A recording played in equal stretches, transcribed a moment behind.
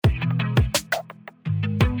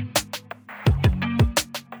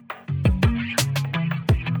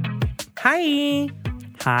Hi.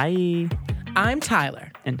 Hi. I'm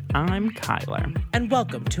Tyler. And I'm Kyler. And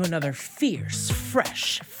welcome to another fierce,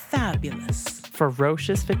 fresh, fabulous,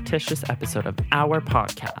 ferocious, fictitious episode of our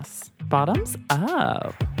podcast, Bottoms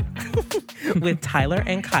Up. with Tyler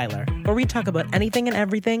and Kyler, where we talk about anything and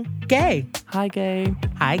everything gay. Hi, gay.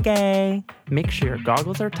 Hi, gay. Make sure your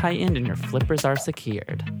goggles are tightened and your flippers are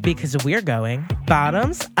secured. Because we're going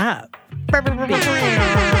bottoms up.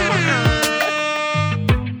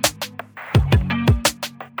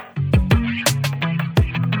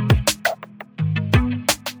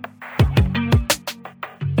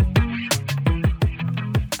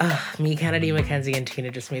 Me, Kennedy, Mackenzie, and Tina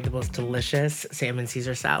just made the most delicious salmon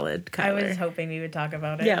Caesar salad. Kyler. I was hoping we would talk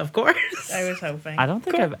about it. Yeah, of course. I was hoping. I don't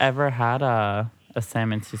think I've ever had a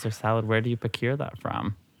salmon Caesar salad. Where do you procure that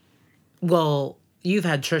from? Well, you've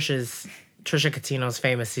had Trisha Catino's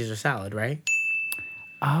famous Caesar salad, right?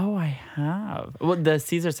 Oh, I have. Well, the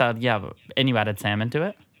Caesar salad, yeah. And you added salmon to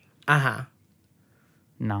it? Uh-huh.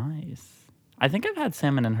 Nice. I think I've had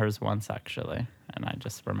salmon in hers once, actually. And I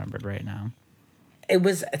just remembered right now. It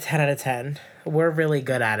was a 10 out of 10. We're really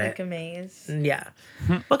good at it. Like amazed. Yeah.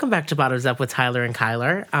 Welcome back to Bottoms Up with Tyler and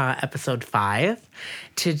Kyler, episode 5.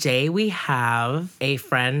 Today we have a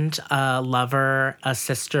friend, a lover, a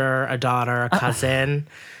sister, a daughter, a cousin,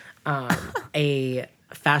 a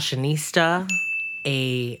fashionista,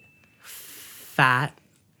 a fat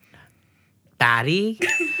baddie,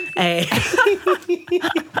 a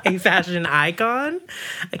fashion icon,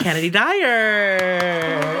 a Kennedy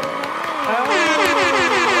Dyer.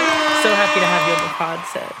 So happy to have you on the pod,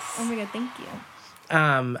 sis. Oh my god, thank you.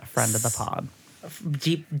 Friend of the pod.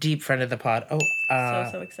 Deep friend of the pod.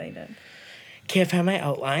 So excited. Can't find my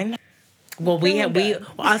outline. Well,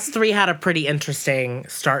 us three had a pretty interesting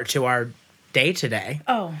start to our day today.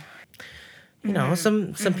 Oh. You know,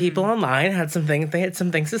 some people online had some things. They had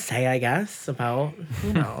some things to say, I guess, about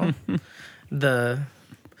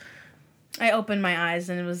I opened my eyes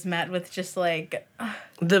and it was met with just like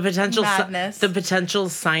the potential madness. The potential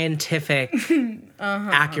scientific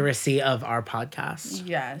accuracy of our podcast.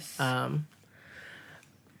 Yes. But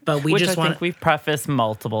we Which just I think we've prefaced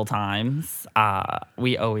multiple times.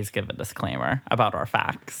 We always give a disclaimer about our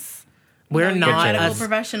facts. We're not medical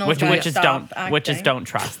professionals. Which is don't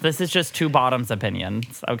trust. This is just two bottoms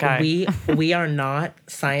opinions. Okay. We are not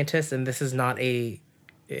scientists, and this is not an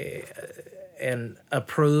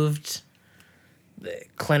approved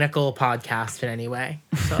clinical podcast in any way.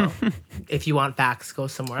 So if you want facts, go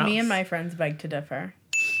somewhere else. Me and my friends beg to differ.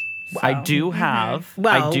 So. I do have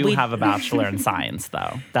a bachelor in science,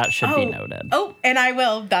 though. That should be noted. Oh, and I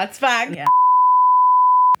will. That's fact. Yeah.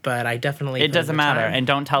 But I definitely... It doesn't matter. time. And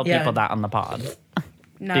don't tell people that on the pod.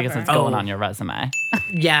 Never. Because it's going on your resume.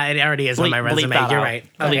 Yeah, it already is on my resume. You're right.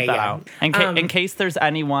 Bleep that out. In case there's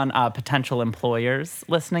anyone, potential employers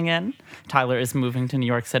listening in, Tyler is moving to New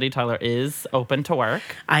York City. Tyler is open to work.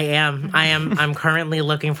 I am. I'm currently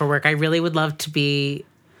looking for work. I really would love to be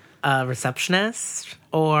a receptionist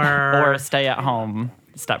or a stay-at-home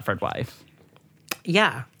Stepford wife.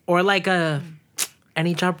 Yeah. Or like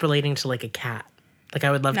any job relating to like a cat. Like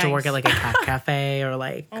I would love to work at like a cat cafe or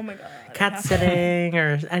like oh my god, cat sitting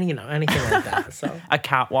or anything like that. So a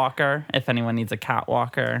cat walker, if anyone needs a cat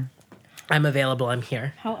walker. I'm available. I'm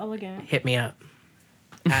here. How elegant. Hit me up.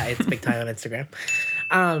 It's Big Ty on Instagram.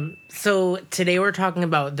 So today we're talking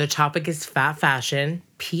about the topic is fat fashion.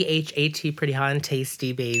 PHAT, pretty hot and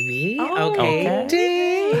tasty, baby. Oh, okay.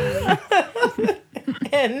 Ding.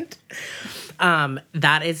 And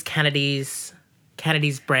that is Kennedy's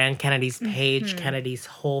brand, Kennedy's page, Kennedy's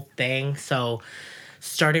whole thing. So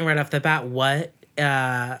starting right off the bat, why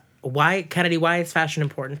is fashion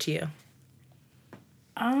important to you?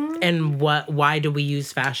 And why do we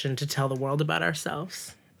use fashion to tell the world about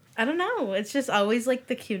ourselves? I don't know. It's just always like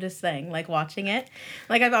the cutest thing, like watching it.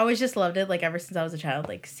 Like I've always just loved it, like ever since I was a child,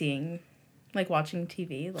 like seeing, like watching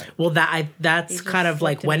TV. Like well, that's kind of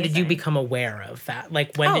like when did you become aware of that?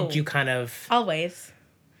 Like when did you kind of always.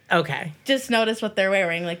 Okay. Just notice what they're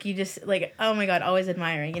wearing. Like, you just, like, oh my god, always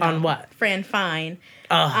admiring. You know? On what? Fran Fine.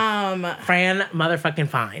 Fran motherfucking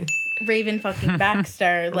Fine. Raven fucking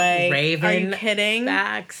Baxter. Like, Raven are you kidding?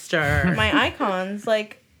 Baxter. My icons,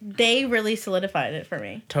 like, they really solidified it for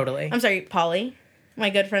me. Totally. I'm sorry, Polly. My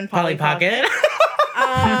good friend Polly Pocket.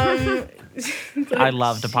 I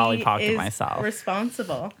love to Polly Pocket myself.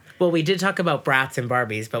 Responsible. Well, we did talk about brats and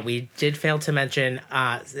Barbies, but we did fail to mention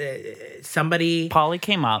somebody... Polly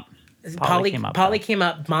came up. Polly came up. Polly came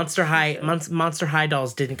up. Monster High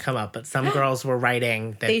dolls didn't come up, but some girls were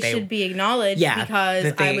writing that they should be acknowledged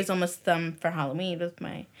because I was almost them for Halloween with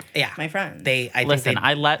my friends.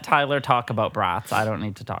 I let Tyler talk about brats. I don't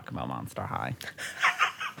need to talk about Monster High.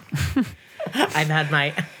 I've had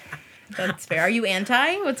my... That's fair. Are you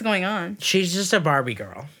anti? What's going on? She's just a Barbie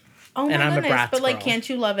girl. Oh my goodness, I'm a Bratz but like, girl. Can't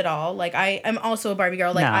you love it all? Like, I'm also a Barbie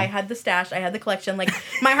girl. Like, I had the stash, I had the collection. Like,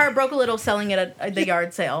 my heart broke a little selling it at the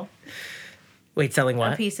yard sale. Wait, selling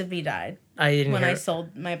what? A piece of me died. I didn't when hear I it.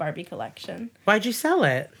 sold my Barbie collection. Why'd you sell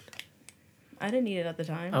it? I didn't need it at the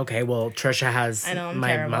time. Okay, well, Trisha has my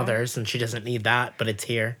terrible. mother's, and she doesn't need that, but it's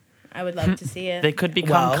here. I would love to see it. They could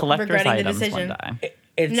become collector's regretting items the decision. one day.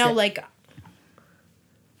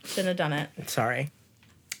 Shouldn't have done it. Sorry.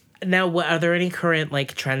 Now, are there any current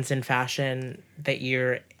like trends in fashion that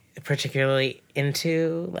you're particularly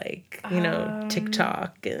into? Like,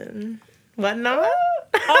 TikTok and whatnot?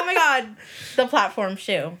 Oh my God. The platform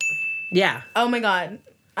shoe. Yeah. Oh my God.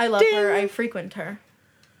 I love her. I frequent her.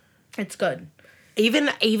 It's good. Even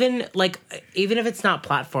if it's not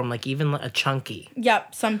platform, like even a chunky.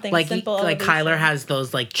 Yep, something like simple. Like elevation. Kyler has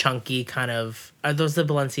those like chunky kind of. Are those the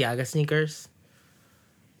Balenciaga sneakers?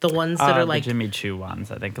 The ones that are like the Jimmy Choo ones,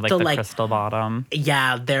 I think, like the crystal bottom.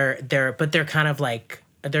 Yeah, they're kind of like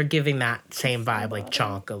they're giving that same vibe, like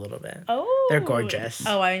chonk a little bit. Oh, they're gorgeous.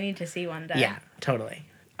 Oh, I need to see one day. Yeah, totally.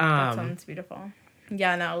 That sounds beautiful.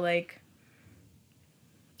 Yeah, no, like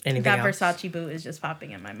anything that else? Versace boot is just popping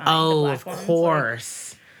in my mind. Oh, of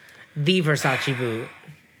course, the Versace boot.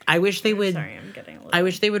 I wish they would. Sorry, I'm getting a little. I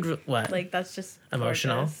wish they would. What? Like that's just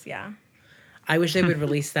emotional. Gorgeous. Yeah. I wish they would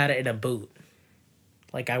release that in a boot.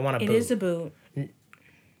 Like, I want a boot. It is a boot.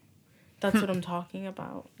 That's what I'm talking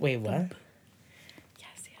about. Wait, what?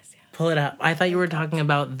 Yes. Pull it up. I thought you were talking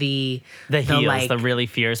about the heels, like, the really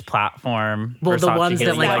fierce platform. Well, Versace the ones that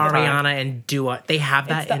heels like all the time. Ariana and Dua, they have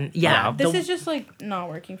that in. Yeah. This is just like not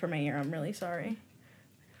working for my ear. I'm really sorry.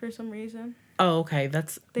 For some reason. Oh, okay.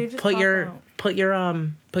 That's. They just put your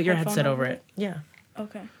Headphone headset over over it. Yeah.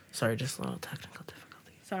 Okay. Sorry, just a little technical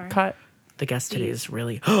difficulty. Sorry. Cut. The guest today is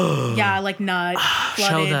really. Yeah, like nut.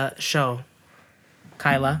 Show.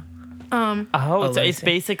 Kyla. So it's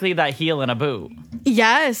basically that heel in a boot.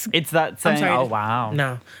 Yes. It's that saying, sorry. oh, wow.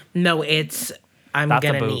 No, it's, I'm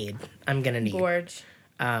gonna need. Gorge.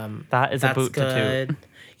 That is a boot to toot.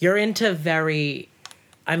 You're into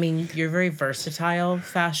you're very versatile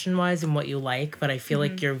fashion-wise in what you like, but I feel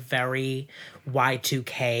like you're very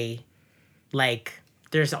Y2K, like,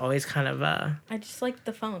 there's always kind of a... I just like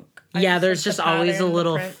the funk. There's just always a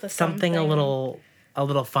little something a little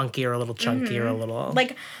funky or a little chunky or a little...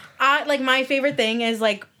 Like, my favorite thing is,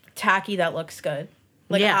 like, tacky that looks good.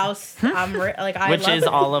 Like, I Which love is it.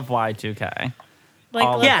 all of Y2K. Like,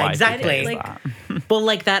 all of yeah, Y2K exactly. is Like, that. But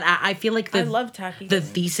like that, I feel like I love tacky. the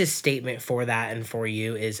thesis statement for that and for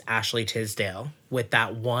you is Ashley Tisdale with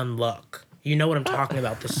that one look. You know what I'm talking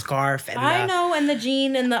about? The scarf and I know, and the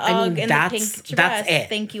jean and the UGG and the pink dress. That's it.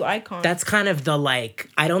 Thank you, icon. That's kind of the like.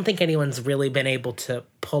 I don't think anyone's really been able to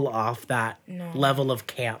pull off that level of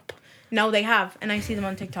camp. No, they have, and I see them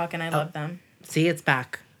on TikTok, and I love them. See, it's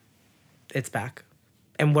back. It's back.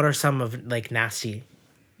 And what are some of like nasty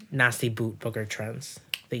boot booger trends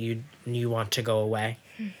that you want to go away?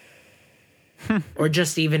 Or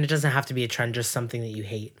just even, it doesn't have to be a trend, just something that you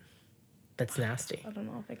hate. That's nasty. I don't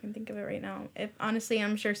know if I can think of it right now. Honestly,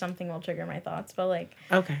 I'm sure something will trigger my thoughts, but like,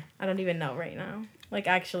 okay, I don't even know right now. Like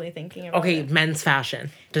actually thinking about it. Men's fashion.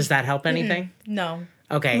 Does that help anything? No.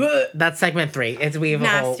 Okay, that's segment 3. We have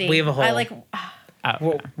Nasty. a whole. I like.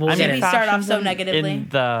 We'll get Maybe into start off fashion's so in- negatively. In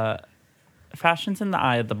the fashion's in the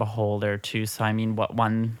eye of the beholder too. So I mean, what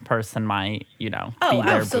one person might, be their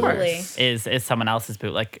absolutely. boot is someone else's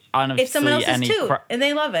boot. Like honestly, It's someone else's too, and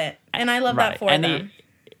they love it, and I love that for them.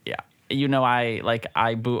 Yeah,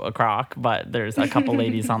 I boot a Croc, but there's a couple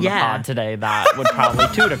ladies on the pod today that would probably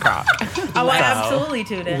toot a Croc. Oh, I absolutely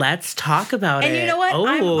toot it. Let's talk about it. And you know what?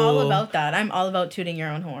 I'm all about that. I'm all about tooting your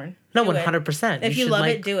own horn. No, Do it. 100%. If you love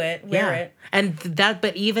it, do it. Wear it. And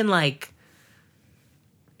but even like,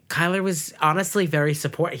 Kyler was honestly very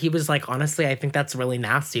supportive. He was like, honestly, I think that's really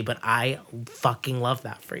nasty, but I fucking love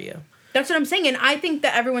that for you. That's what I'm saying. And I think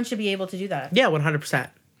that everyone should be able to do that. Yeah, 100%.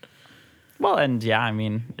 Well, and yeah, I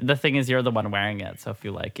mean, the thing is, you're the one wearing it, so if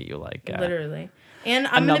you like it, you like it. Literally. And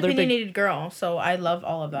I'm an opinionated girl, so I love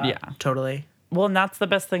all of that. Yeah, totally. Well, and that's the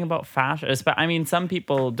best thing about fashion. I mean, some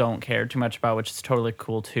people don't care too much about, which is totally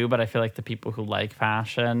cool too. But I feel like the people who like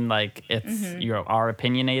fashion, like you are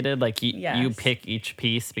opinionated. Like you pick each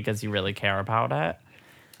piece because you really care about it.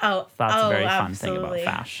 Oh, That's a very fun absolutely. thing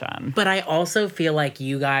about fashion. But I also feel like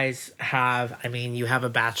you guys have, I mean, you have a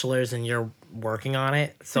bachelor's and you're working on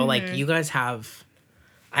it. So, like, you guys have,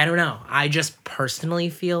 I don't know. I just personally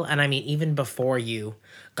feel, and I mean, even before you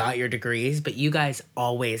got your degrees, but you guys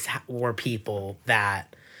always were people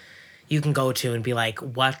that you can go to and be like,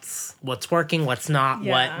 what's working, what's not,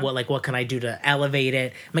 Yeah. what can I do to elevate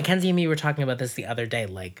it? Mackenzie and me were talking about this the other day,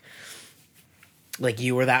 like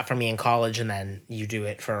you were that for me in college, and then you do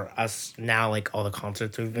it for us now, like all the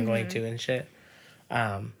concerts we've been going to and shit.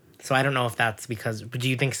 So I don't know if that's because, do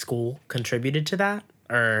you think school contributed to that?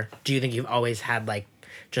 Or do you think you've always had like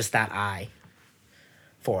just that eye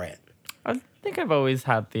for it? I think I've always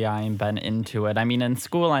had the eye and been into it. I mean, in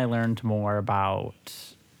school, I learned more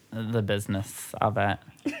about the business of it.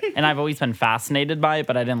 And I've always been fascinated by it,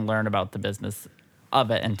 but I didn't learn about the business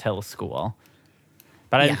of it until school.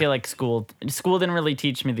 But I didn't feel like school didn't really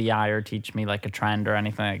teach me the eye or teach me like a trend or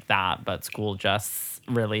anything like that. But school just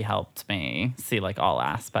really helped me see like all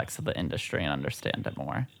aspects of the industry and understand it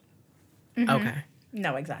more. Okay.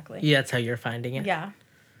 No, exactly. Yeah, that's how you're finding it. Yeah.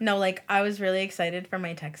 No, like, I was really excited for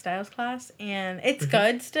my textiles class, and it's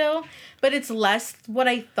good still, but it's less what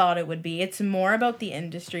I thought it would be. It's more about the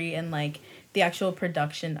industry and, like, the actual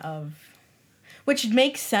production of... Which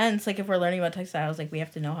makes sense, like, if we're learning about textiles, like, we have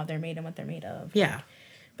to know how they're made and what they're made of. Yeah.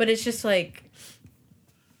 But it's just, like...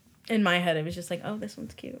 In my head, it was just like, oh, this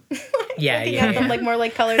one's cute. Yeah, Looking yeah. at them, like, more,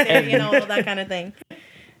 like, color there, you know, all that kind of thing.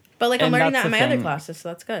 But, like, I'm And learning that's that in the my other thing. classes, so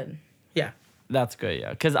that's good. Yeah. That's good,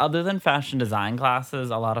 yeah. Because other than fashion design classes,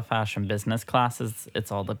 a lot of fashion business classes, it's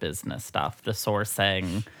all the business stuff, the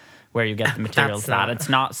sourcing, where you get the materials. It's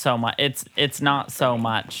not so much. It's not so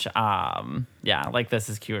much. Like this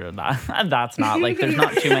is cute or that. That's not like there's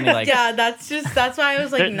not too many like. Yeah, that's why I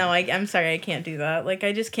was like, no, I'm sorry, I can't do that. Like,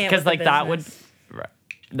 I just can't. Because like that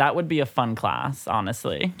would be a fun class,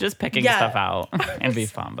 honestly. Just picking stuff out and be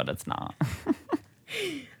fun, but it's not.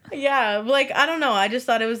 Yeah, like I don't know. I just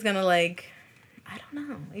thought it was gonna like. I don't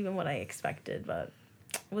know, even what I expected, but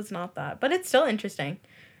it was not that. But it's still interesting.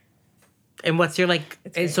 And what's your like?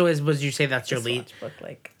 Would you say that's your least? Book,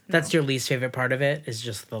 like That's your least favorite part of it? Is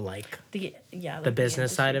just the like the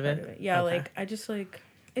business side of it? Yeah, Okay. like I just like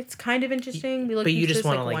it's kind of interesting. We look But you into just this,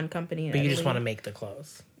 want to like one company. But you just want to make the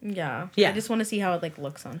clothes. Yeah. Yeah. I just want to see how it like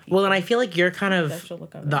looks on people. Well, and I feel like you're kind of The actual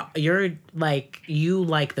look of it. you're like you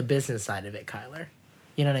like the business side of it, Kyler.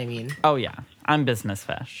 You know what I mean? Oh yeah, I'm business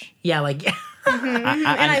fish. Yeah, like And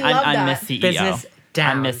I love that. I'm Miss CEO. business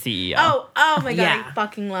down. I'm Miss CEO. Oh my god, Yeah. I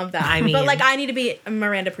fucking love that. I mean- but like I need to be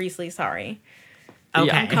Miranda Priestley, sorry. Okay.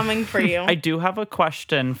 Yeah. I'm coming for you. I do have a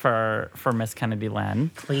question for Miss Kennedy Lynn.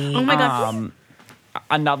 Please. Oh my god.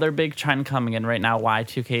 Another big trend coming in right now,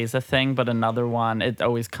 Y2K is a thing, but another one, it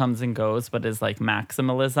always comes and goes, but is like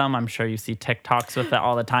maximalism. I'm sure you see TikToks with it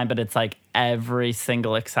all the time, but it's like every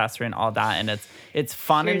single accessory and all that. And it's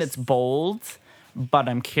fun and it's bold, but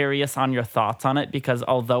I'm curious on your thoughts on it because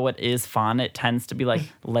although it is fun, it tends to be like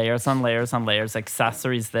layers on layers on layers,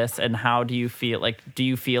 accessories this. And how do you feel like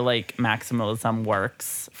maximalism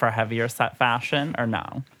works for heavier set fashion or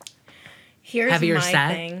no? Here's Heavier my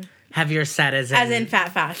set? thing. Heavier set as in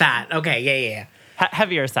fat fashion. Fat. Okay. Yeah.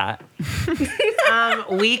 Heavier set.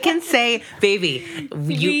 We can say, baby,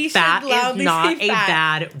 We should fat is loudly not say a fat.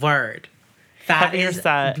 bad word. Fat Heavier is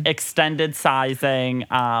set, extended sizing.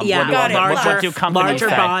 yeah, Got it. What do companies larger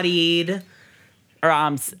say? bodied. Or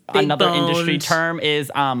another industry bones. term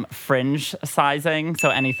is fringe sizing.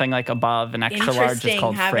 So anything like above an extra large is Interesting.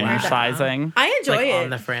 called Haven't fringe heard that. sizing. I enjoy Like it. on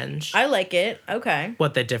the fringe. I like it. Okay.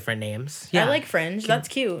 What the different names? I like fringe. That's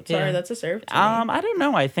cute. Sorry, Yeah. that's a serve. To me. I don't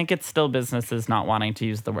know. I think it's still businesses not wanting to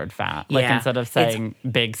use the word fat. Like Yeah. instead of saying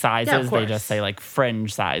big sizes, they course. just say like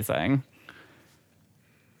fringe sizing.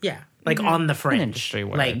 Yeah. Like on the An fringe. industry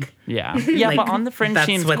word. Like yeah, like, but on the fringe that's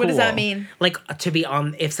seems what- cool. What does that mean? like to be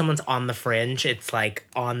on if someone's on the fringe, it's like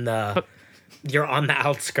on the you're on the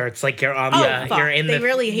outskirts, like you're on the fuck. you're in They the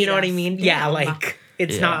really you hate know what I us. mean? Yeah. Yeah, like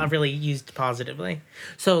it's Yeah. not really used positively.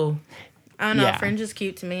 So I don't know. Yeah. Fringe is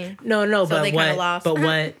cute to me. no, So but they kinda what lost. but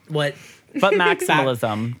what But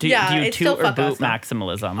maximalism. Do Yeah, you it's toot still or fuck boot us, though.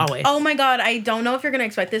 maximalism? always Oh my god, I don't know if you're gonna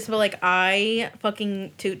expect this, but like I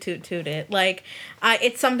fucking toot it. Like,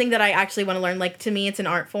 it's something that I actually want to learn. Like to me, it's an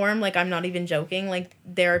art form. Like I'm not even joking. Like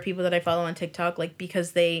there are people that I follow on TikTok, like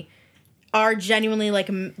because they are genuinely like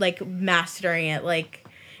mastering it. Like,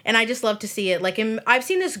 and I just love to see it. Like I've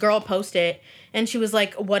seen this girl post it, and she was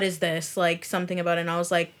like, "What is this?" Like something about it, and I was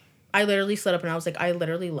like. I literally stood up and I was like, I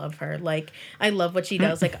literally love her. Like, I love what she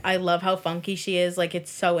does. Like, I love how funky she is. Like, it's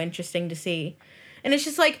so interesting to see. And it's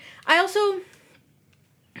just like, I don't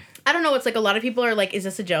know. It's like a lot of people are like, is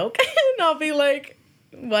this a joke? And I'll be like,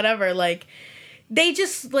 whatever. Like, they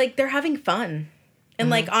just, like, they're having fun. And,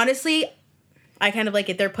 like, honestly, I kind of like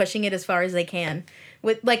it. They're pushing it as far as they can.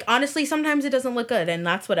 With, like, honestly, sometimes it doesn't look good, and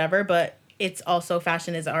that's whatever, but it's also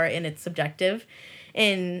fashion is art, and it's subjective.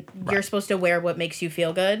 And you're supposed to wear what makes you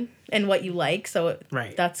feel good and what you like. So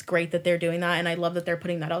that's great that they're doing that. And I love that they're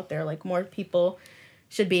putting that out there. Like, more people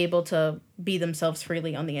should be able to be themselves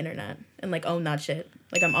freely on the internet and, like, own that shit.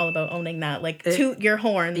 Like, I'm all about owning that. Like, toot your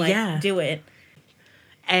horn. Like, do it.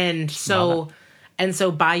 And so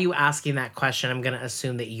by you asking that question, I'm going to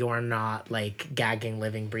assume that you're not, like, gagging,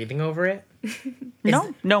 living, breathing over it.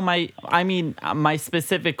 No, my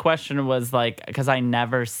specific question was, like, because I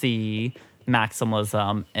never see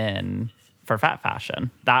maximalism for fat fashion.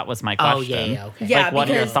 That was my question. Oh, yeah, okay. Yeah, like, what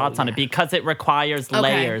are your thoughts on it? Because it requires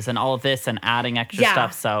layers and all of this and adding extra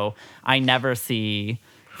stuff, so I never see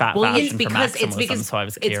fat fashion for maximalism, so I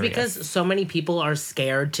was curious. It's because so many people are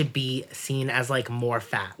scared to be seen as, like, more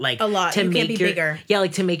fat. Like, a lot. You can't be bigger. Yeah,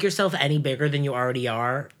 like, to make yourself any bigger than you already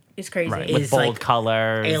are. It's crazy. Right, with bold like,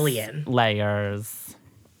 colors, alien layers.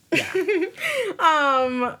 Yeah.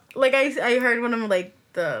 Like, I heard one of, like,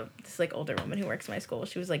 this, like, older woman who works in my school.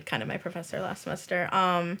 She was, like, kind of my professor last semester.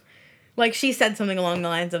 Like, she said something along the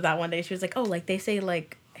lines of that one day. She was like, oh, like, they say,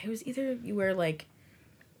 like, it was either you wear, like,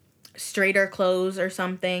 straighter clothes or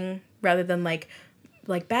something rather than, like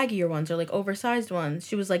baggier ones or, like, oversized ones.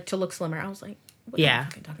 She was like, to look slimmer. I was like, what are you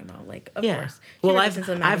fucking talking about? Like, of course. Well,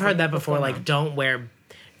 I've heard that before. Like, don't wear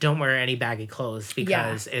any baggy clothes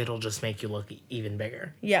because it'll just make you look even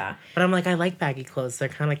bigger. Yeah. But I'm like, I like baggy clothes. They're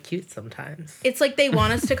kind of cute sometimes. It's like they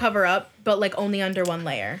want us to cover up, but, like, only under one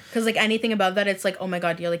layer. Because, like, anything above that, it's like, oh my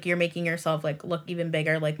God, you're making yourself, like, look even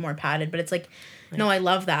bigger, like, more padded. But it's like, no, I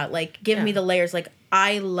love that. Like, give me the layers. Like,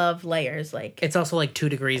 I love layers. Like, it's also, like, 2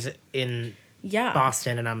 degrees in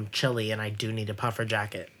Boston, and I'm chilly, and I do need a puffer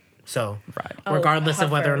jacket. So, regardless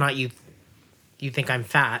of whether or not you think I'm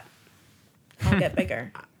fat, I'll get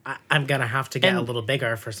bigger. I'm gonna have to get a little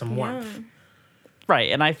bigger for some warmth.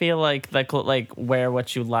 Right, and I feel like wear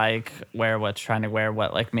what you like, wear what's trying to wear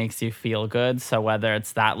what, like, makes you feel good. So whether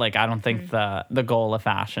it's that, like, I don't think the goal of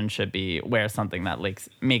fashion should be wear something that, like,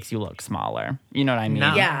 makes you look smaller. You know what I mean?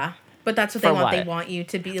 No. Yeah. But that's what they want. They want you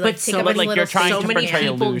to be, like, take up like, you're trying to portray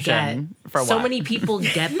illusion for what? So many people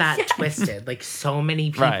get that twisted. Like, so many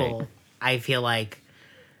people, I feel like,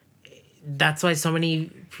 that's why so many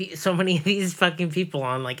of these fucking people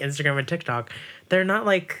on, like, Instagram and TikTok, they're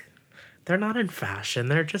not in fashion.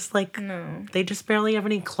 They're just, like, they just barely have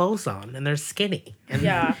any clothes on, and they're skinny.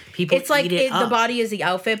 And people it's like eat the body is the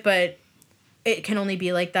outfit, but it can only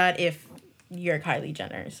be like that if you're Kylie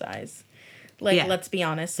Jenner size. Like, let's be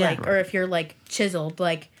honest. Like, or if you're, like, chiseled,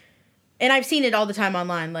 like, and I've seen it all the time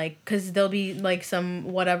online, like, because there'll be, like, some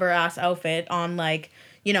whatever ass outfit on, like,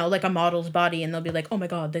 you know, like, a model's body, and they'll be like, oh my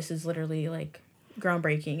God, this is literally, like,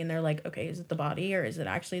 groundbreaking. And they're like, okay, is it the body or is it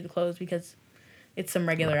actually the clothes? Because it's some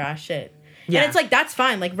regular ass shit. Yeah. And it's like, that's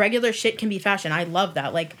fine. Like, regular shit can be fashion. I love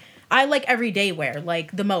that. Like, I like everyday wear,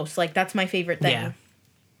 like, the most. Like, that's my favorite thing. Yeah.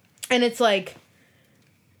 And it's like,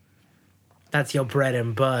 that's your bread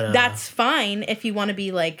and butter. That's fine if you want to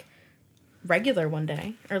be, like, regular one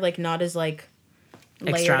day. Or, like, not as, like,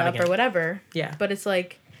 layered up or whatever. Yeah. But it's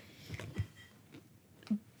like,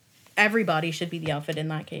 everybody should be the outfit in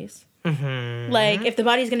that case. Mm-hmm. Like, if the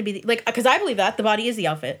body's going to be, like, because I believe that the body is the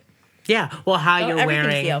outfit. Yeah. Well, how you're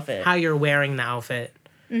wearing the outfit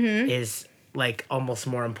is, like, almost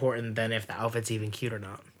more important than if the outfit's even cute or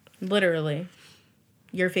not. Literally.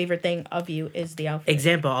 Your favorite thing of you is the outfit.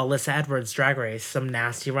 Example, Alyssa Edwards, Drag Race, some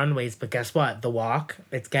nasty runways, but guess what? The walk,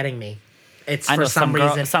 it's getting me. It's for some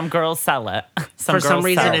reason. Some girls sell it. For some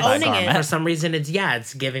reason,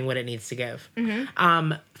 it's giving what it needs to give.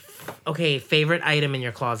 Mm-hmm. Okay, favorite item in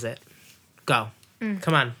your closet. Go.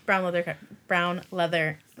 Come on. Brown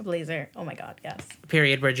leather blazer. Oh my God, yes.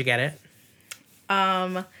 Period. Where'd you get it?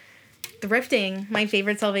 Thrifting. My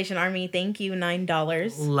favorite Salvation Army. Thank you.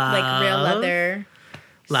 $9. Love. Like, real leather.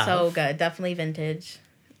 Love. So good. Definitely vintage.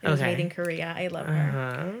 It was made in Korea. I love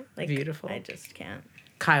her. Like, beautiful. I just can't.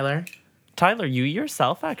 Kyler, you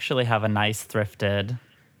yourself actually have a nice thrifted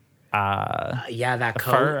that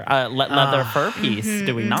coat. Leather fur piece.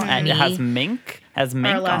 Do we not? And it has mink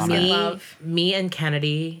on it. Me and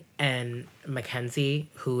Kennedy and Mackenzie,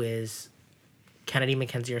 who is Kennedy and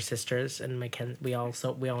Mackenzie are sisters, and we all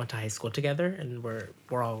went to high school together, and we're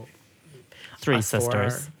all three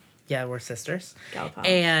sisters. Yeah, we're sisters.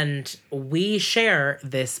 And we share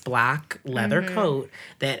this black leather coat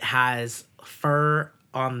that has fur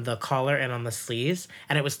on the collar and on the sleeves,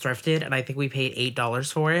 and it was thrifted, and I think we paid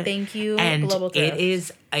 $8 for it. Thank you, and Global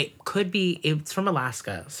Thrift. it's from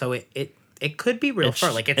Alaska, so it it could be real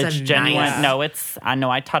fur. Like it's a genuine. nice. No, I know.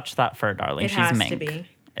 I touched that fur, darling. It She's has mink. to be.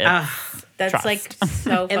 That's Trust. like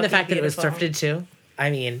so. And the fact that it was beautiful. thrifted too. I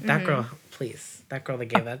mean, that girl, please. That girl that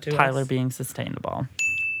gave that to Tyler us. being sustainable.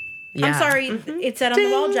 Yeah. I'm sorry. It said on the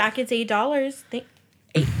wall, jacket's $8.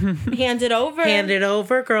 Hand it over. Hand it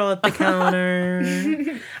over, girl at the counter.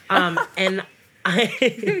 And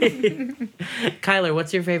Kyler,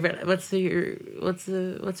 what's your favorite? What's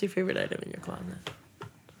your favorite item in your closet?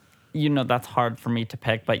 You know, that's hard for me to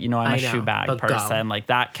pick, but you know, I'm I a shoe know, bag but go. person. Like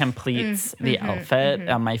that completes the outfit.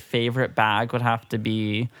 My favorite bag would have to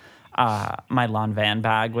be my Lanvin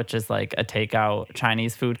bag, which is like a takeout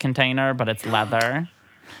Chinese food container, but it's leather.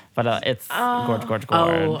 But it's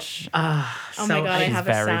gorge. Oh So my god, I She's have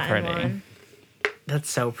a very satin pretty. one. That's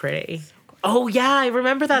so pretty. Oh yeah, I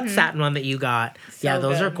remember that satin one that you got. Yeah, So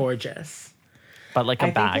those are good. gorgeous. But like I a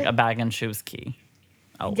think bag, it- a bag and shoes key.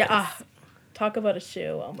 Always. Yeah. Talk about a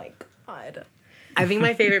shoe. Oh my god. I think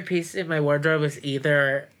my favorite piece in my wardrobe is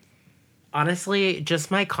either, honestly,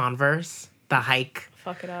 just my Converse, the hike,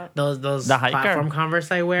 Fuck it up. those The hiker. platform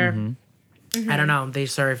Converse I wear. I don't know, they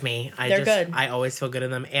serve me. They're good. I always feel good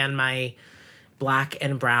in them, and my black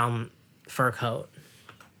and brown fur coat.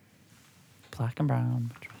 Black and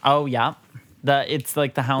brown. Oh yeah. It's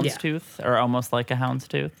like the houndstooth or almost like a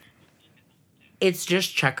houndstooth. It's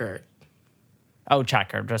just checkered, Oh,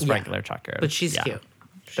 checker, just Yeah. regular checker. but she's Yeah. cute.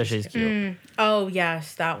 But she's cute. Oh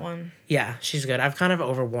yes, that one. Yeah, she's good. I've kind of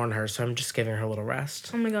overworn her, so I'm just giving her a little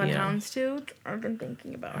rest. Oh my god, you know? houndstooth. I've been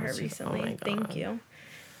thinking about her Houndstooth, oh recently. my Thank God. you.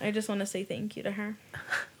 I just want to say thank you to her.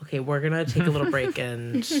 Okay, we're gonna take a little break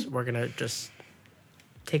and we're gonna just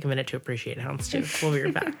take a minute to appreciate Houndstooth. We'll be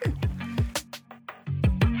right back.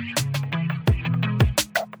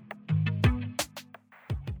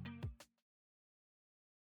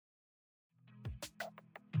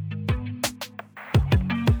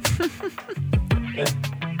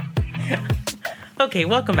 Okay,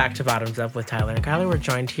 welcome back to Bottoms Up with Tyler and Kyler. We're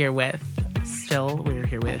joined here with, we're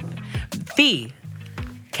here with the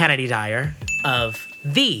Kennedy Dyer of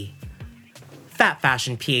the Phat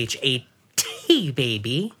Fashion PHAT,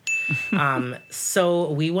 baby.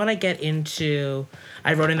 So we want to get into,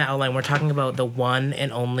 I wrote in the outline, we're talking about the one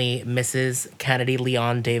and only Mrs. Kennedy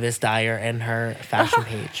Leon Davis Dyer and her fashion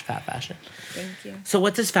page, Phat Fashion. Thank you. So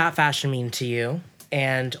what does Phat Fashion mean to you?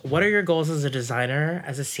 And what are your goals as a designer,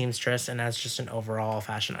 as a seamstress, and as just an overall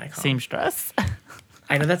fashion icon? Seamstress.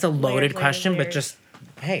 I know that's a loaded Layered, question, but layered. just,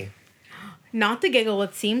 hey, Not the giggle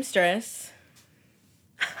with seamstress.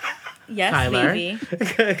 Yes, Tyler. baby.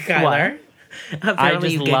 Kyler. I Apparently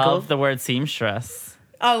just you giggled. love the word seamstress.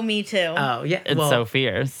 Oh, me too. Oh, yeah. It's well, so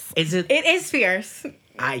fierce. is it, It is fierce.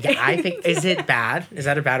 I think, is it bad? Is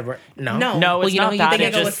that a bad word? No. No. No, Well, it's you know not how you bad. think It's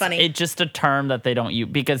giggle was just, funny. it's just a term that they don't use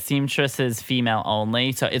because seamstress is female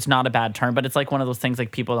only. So it's not a bad term, but it's like one of those things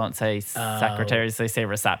like people don't say secretaries, they say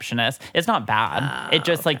receptionist. It's not bad. It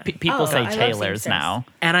just like people Oh, say I love tailors seamstress. now.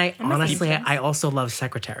 And I I'm a honestly, seamstress. I also love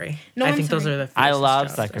secretary. No, I I'm think those sorry. are the I fiercest love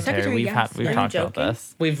jobs. secretary. Secretary, We've yes. we've Are you talked about joking?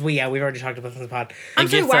 this. We've already talked about this in the pod. I'm It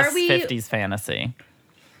sorry, gives why us are we... 50s fantasy.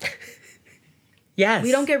 Yes.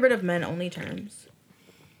 We don't get rid of men only terms.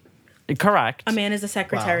 Correct. A man is a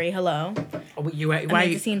secretary. Hello. You, A why?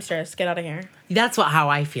 man's a seamstress. Get out of here. That's how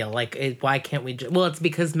I feel. Like, why can't we? Well, it's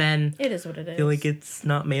because men It is what it is. feel like it's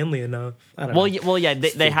not manly enough. I don't Well, know. yeah,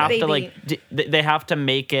 they have to Baby. like they have to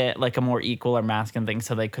make it like a more equal or masculine thing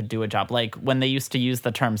so they could do a job. Like when they used to use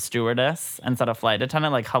the term stewardess instead of flight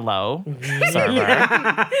attendant, like hello, server.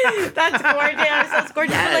 That's gorgeous. That's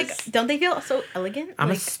gorgeous. But, like, don't they feel so elegant? I'm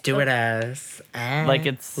like, a stewardess. Like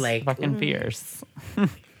it's like fucking fierce.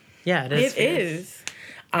 yeah, it is. It is.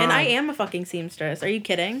 And I am a fucking seamstress. Are you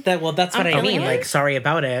kidding? That's what I'm I feeling mean. it. Like, sorry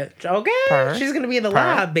about it. Okay, Purr. she's gonna be in the Purr.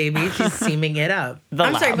 lab, baby. She's seaming it up. The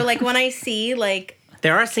I'm sorry, lab. but like when I see like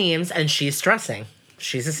There are seams, and she's stressing.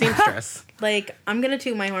 She's a seamstress. I'm gonna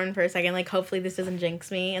toot my horn for a second. Like hopefully this doesn't jinx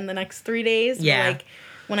me in the next 3 days. But, Yeah. like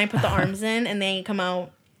when I put the arms in and they come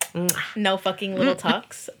out, no fucking little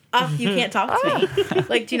tucks. You can't talk to me.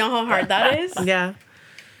 Like, do you know how hard that is? Yeah,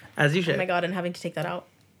 as you should. Oh my god, and having to take that out.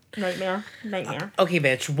 Nightmare. Okay,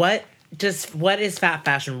 bitch. What is Phat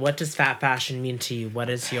Fashion? What does Phat Fashion mean to you? What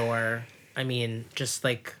is your? I mean, just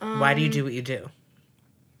like, why do you do what you do?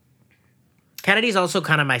 Kennedy's also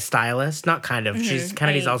kind of my stylist. Not kind of.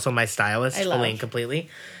 Kennedy's also my stylist, I love. fully and completely,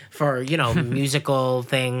 for musical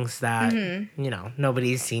things that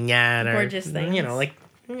nobody's seen yet, or Gorgeous things.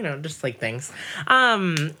 just like things.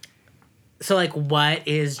 So like, what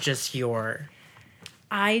is just your?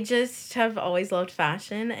 I just have always loved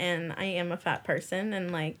fashion, and I am a fat person,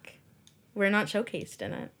 and like we're not showcased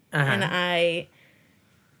in it. Uh-huh. And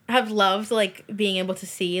have loved, like, being able to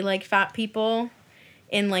see, like, fat people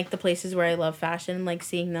in, like, the places where I love fashion, like,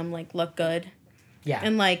 seeing them, like, look good. Yeah.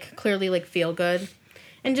 And, like, clearly, like, feel good.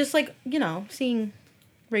 And just, like, you know, seeing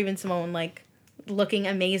Raven Simone, like, looking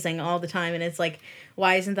amazing all the time. And it's, like,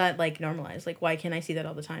 why isn't that, like, normalized? Like, why can't I see that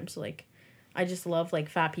all the time? So, like, I just love, like,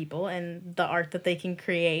 fat people and the art that they can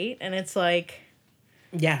create. And it's, like...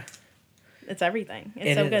 Yeah. It's everything.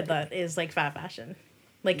 It's so good that is, like, fat fashion.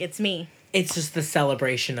 Like, it's me. It's just the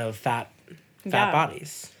celebration of fat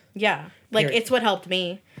bodies. Yeah. Like, Period. it's what helped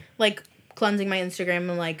me. Like, cleansing my Instagram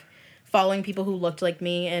and, like, following people who looked like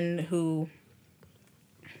me and who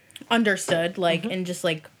understood, like, and just,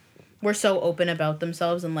 like, were so open about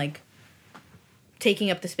themselves and, like, taking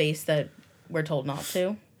up the space that we're told not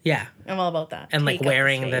to. Yeah. I'm all about that. And, like, Take up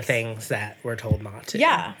wearing the space. things that we're told not to.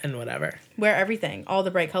 Yeah. And whatever. Wear everything. All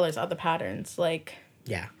the bright colors, all the patterns, like,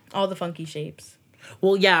 Yeah. all the funky shapes.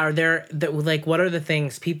 Well, yeah, are there, like, what are the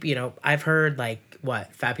things people, you know, I've heard, like,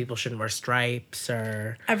 what, fat people shouldn't wear stripes,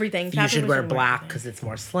 or... Everything. You Fat should people wear shouldn't black everything. because it's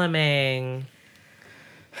more slimming.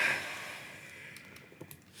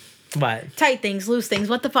 What? Tight things, loose things.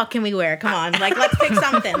 What the fuck can we wear? Come on. Like, let's pick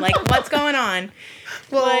something. Like, what's going on?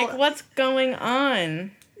 Well, Like, what's going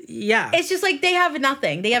on? yeah. It's just like they have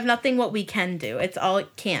nothing. They have nothing what we can do. It's all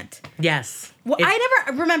it can't. Yes. Well, I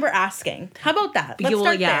never remember asking. How about that? Let's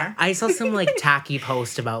start there. I saw some, like, tacky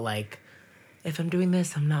post about, like, if I'm doing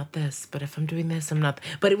this, I'm not this. But if I'm doing this, I'm not...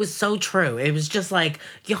 But it was so true. It was just like,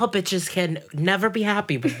 y'all bitches can never be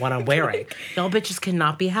happy with what I'm wearing. Y'all bitches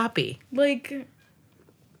cannot be happy. Like,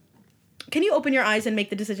 can you open your eyes and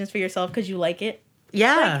make the decisions for yourself because you like it?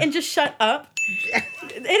 Yeah. Like, and just shut up.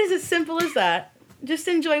 It is as simple as that. Just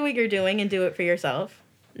enjoy what you're doing and do it for yourself.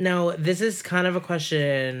 No, this is kind of a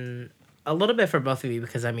question a little bit for both of you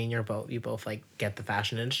because, I mean, you both, like, get the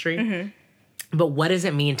fashion industry. Mm-hmm. But what does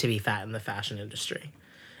it mean to be fat in the fashion industry?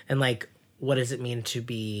 And, like, what does it mean to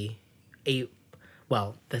be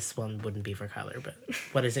well, this one wouldn't be for Kyler, but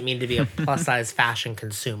what does it mean to be a plus-size fashion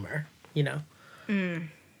consumer, you know? Mm.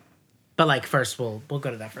 But, like, first, we'll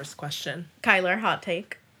go to that first question. Kyler, hot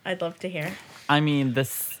take. I'd love to hear. I mean,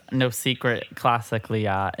 this, no secret, classically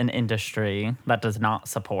an industry that does not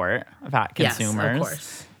support fat consumers. Yes, of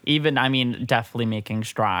course. Even, I mean, definitely making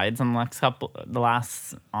strides in the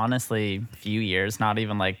last, honestly, few years, not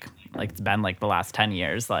even like it's been like the last 10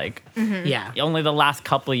 years. Like, Yeah. only the last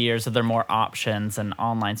couple of years are there more options and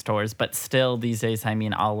online stores. But still, these days, I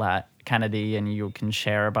mean, I'll let Kennedy and you can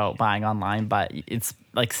share about buying online, but it's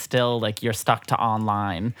like still like you're stuck to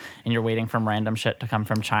online and you're waiting for random shit to come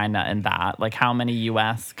from China and that. Like, how many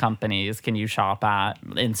US companies can you shop at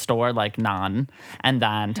in store? Like, none. And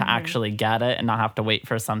then to actually get it and not have to wait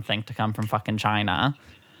for something to come from fucking China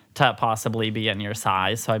to possibly be in your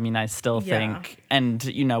size. So, I mean, I still think, and,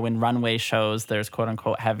 you know, in runway shows, there's quote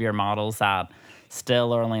unquote heavier models that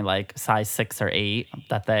still are only like size 6 or 8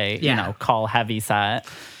 that they, you know, call heavy set.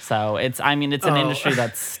 So it's, I mean, it's an industry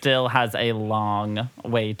that still has a long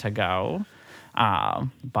way to go.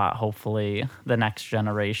 But hopefully the next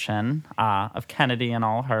generation of Kennedy and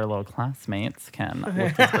all her little classmates can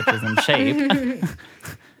look these bitches in shape.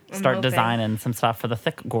 Start hoping. designing some stuff for the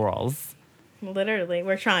thick girls. Literally,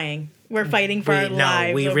 we're trying. We're fighting for our lives.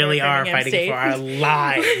 No, we over really are Birmingham fighting State. for our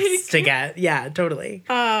lives to get... Yeah, totally.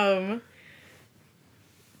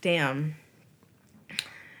 Damn.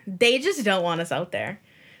 They just don't want us out there.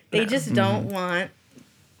 They just don't want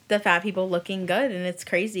the fat people looking good, and it's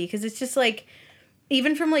crazy because it's just like,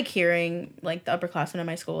 even from like hearing like the upperclassmen in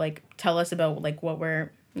my school like tell us about like what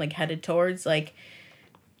we're like headed towards, like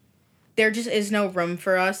there just is no room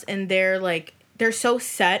for us, and they're so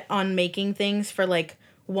set on making things for like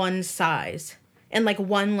one size and like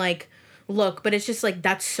one like look, but it's just like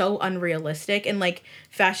that's so unrealistic, and like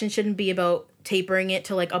fashion shouldn't be about tapering it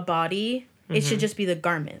to like a body. It should just be the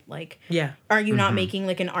garment. Like, are you not making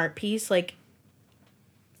like an art piece? Like,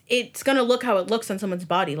 it's gonna look how it looks on someone's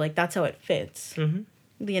body. Like, that's how it fits.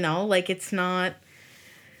 You know, like it's not.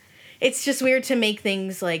 It's just weird to make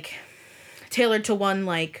things like tailored to one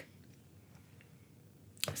like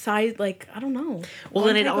size. Like, I don't know. Well,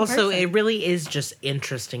 and it really is just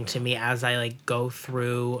interesting to me as I like go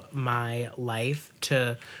through my life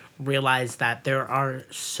to realize that there are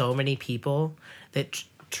so many people that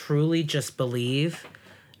truly just believe,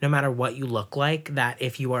 no matter what you look like, that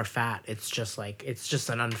if you are fat, it's just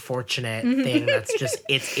an unfortunate thing that's just,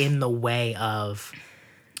 it's in the way of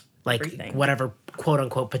like everything. Whatever quote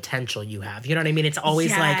unquote potential you have. You know what I mean? It's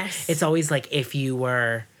always like if you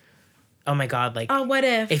were, oh my God, like, oh, what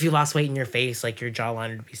if you lost weight in your face, like your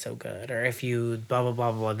jawline would be so good, or if you blah blah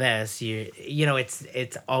blah blah this, you know, it's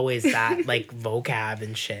always that like vocab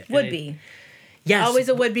and shit. would be. Yes. Always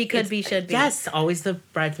a would be, could be, should be. Yes, always the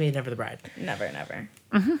bridesmaid, never the bride. Never.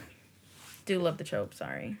 Do love the trope,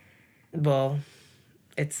 sorry. Well,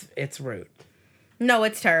 it's rude. No,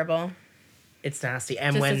 it's terrible. It's nasty.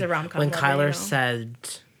 And Just when as a rom-com when lover, Kyler you know. said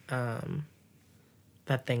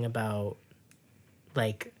that thing about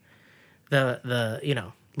like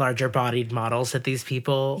the larger bodied models that these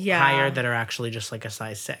people hire that are actually just like a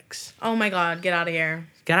size 6. Oh my god, get out of here.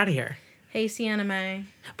 Get out of here. Hey, Sienna May.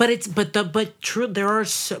 But true, there are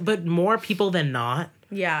but more people than not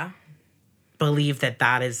Yeah. believe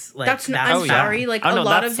that is like I'm that's sorry, like a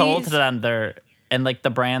lot that's of sold these. to them. And like the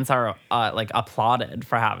brands are like applauded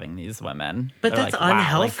for having these women. But They're that's like, wow, like,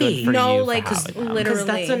 unhealthy. good for No, you for like, 'cause having them. literally- because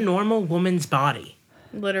that's a normal woman's body.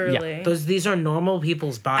 Literally. These are normal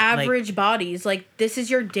people's bodies. Average bodies. Like, this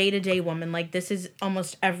is your day-to-day woman. Like, this is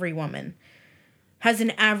almost every woman. Has an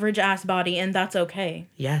average-ass body, and that's okay.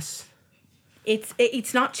 Yes.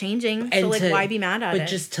 It's not changing, so, like, why be mad at it? But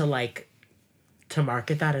just to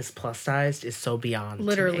market that as plus sized is so beyond. to me.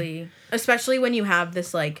 Literally. Especially when you have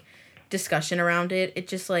this, like, discussion around it. It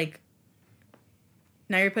just, like...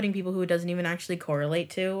 Now you're putting people who it doesn't even actually correlate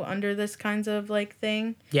to under this kinds of, like,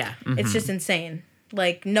 thing. Yeah. It's just insane.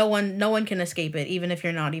 Like, no one can escape it, even if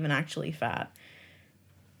you're not even actually fat.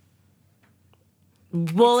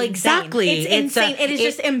 Well, It's exactly. It's insane. It is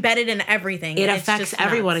just embedded in everything. It and it's affects just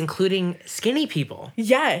everyone, nuts. including skinny people.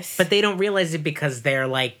 Yes. But they don't realize it because they're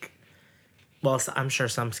like, well, I'm sure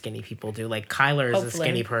some skinny people do. Like Kyler is a Hopefully.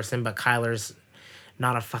 skinny person, but Kyler's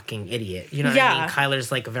not a fucking idiot. You know what I mean? Kyler's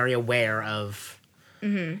like very aware of,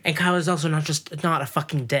 and Kyler's also not a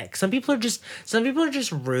fucking dick. Some people are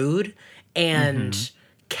just rude and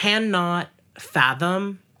cannot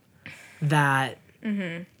fathom that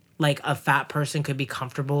like a fat person could be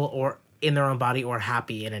comfortable or in their own body or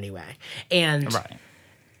happy in any way. And Right.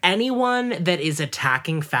 anyone that is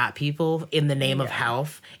attacking fat people in the name of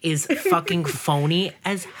health is fucking phony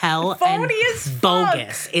as hell and Phony as fuck.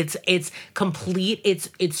 bogus. It's complete.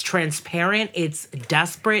 It's transparent. It's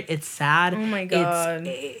desperate. It's sad. Oh my God.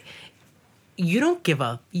 You don't give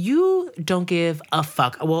a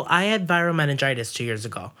fuck. Well, I had viral meningitis 2 years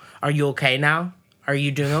ago. Are you okay now? Are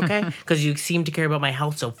you doing okay? Because you seem to care about my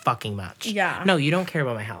health so fucking much. Yeah. No, you don't care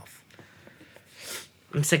about my health.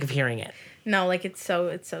 I'm sick of hearing it. No, like, it's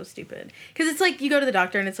so stupid. Because it's like, you go to the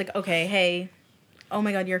doctor and it's like, okay, hey, oh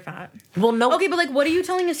my god, you're fat. Well, no. Okay, but like, what are you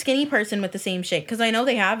telling a skinny person with the same shape? Because I know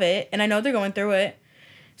they have it, and I know they're going through it.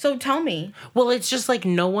 So tell me. Well, it's just like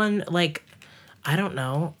no one, like, I don't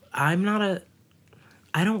know. I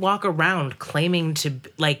don't walk around claiming to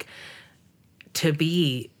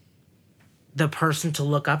be the person to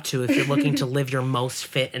look up to if you're looking to live your most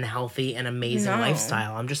fit and healthy and amazing No.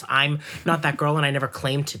 lifestyle. I'm not that girl and I never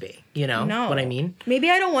claimed to be, you know No. what I mean? Maybe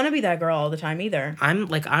I don't want to be that girl all the time either.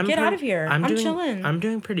 Get out of here. I'm chilling. I'm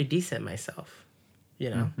doing pretty decent myself, you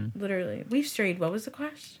know? Literally. We've strayed. What was the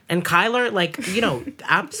question? And Kyler, like, you know,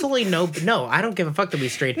 absolutely no, I don't give a fuck that we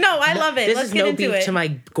strayed. No, I love it. This Let's is get no into beef it. to my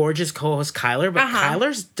gorgeous co-host Kyler, but Uh-huh.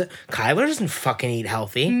 Kyler doesn't fucking eat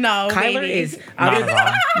healthy. No, Kyler baby. is Not at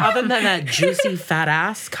all. other than that juicy fat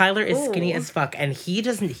ass. Kyler is skinny as fuck, and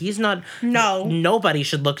he's not. No. Nobody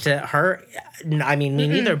should look to her. I mean, me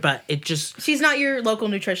neither. But it just She's not your local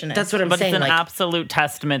nutritionist. that's what I'm But saying. it's an Like, absolute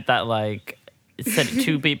testament that like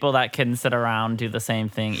two people that can sit around, do the same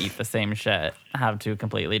thing, eat the same shit, have two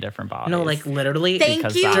completely different bodies. no, like literally. Thank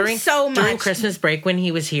because you that's- so much. During Christmas break when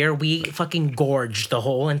he was here, we fucking gorged the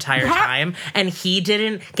whole entire time, and he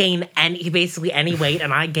didn't gain basically any weight,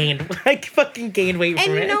 and I gained fucking gained weight And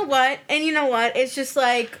from you it. know what? It's just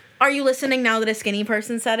like, are you listening now that a skinny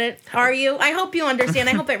person said it? Are you? I hope you understand.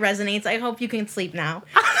 I hope it resonates. I hope you can sleep now.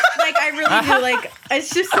 Like, I really do. Like,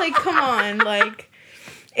 it's just like, come on. Like,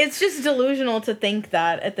 it's just delusional to think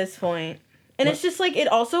that at this point. And it's just like, it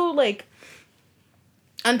also, like,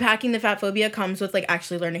 unpacking the fat phobia comes with, like,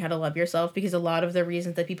 actually learning how to love yourself, because a lot of the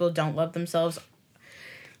reasons that people don't love themselves,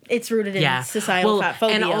 it's rooted in societal fat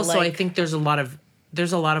phobia. And also, like, I think there's a lot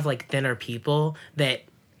of like thinner people that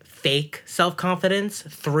fake self-confidence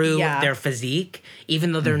through their physique,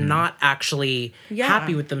 even though they're not actually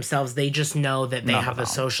happy with themselves. They just know that they Not have at a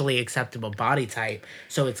all. socially acceptable body type,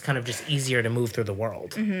 so it's kind of just easier to move through the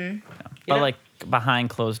world. But know? like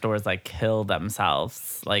behind closed doors, like kill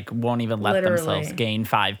themselves, like won't even let Literally. themselves gain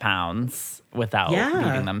 5 pounds without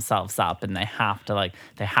beating themselves up, and they have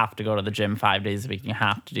to go to the gym 5 days a week. You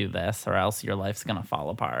have to do this, or else your life's gonna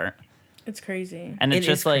fall apart. It's crazy. And it's It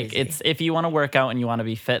just is like, crazy. it's if you want to work out and you want to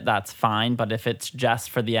be fit, that's fine. But if it's just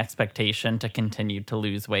for the expectation to continue to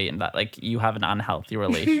lose weight and that, like, you have an unhealthy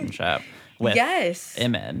relationship with Yes.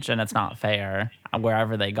 image and it's not fair,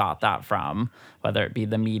 wherever they got that from, whether it be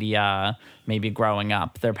the media, maybe growing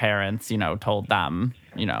up, their parents, told them,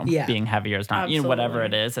 Yeah. being heavier is not, whatever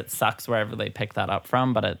it Absolutely. is, it sucks wherever they pick that up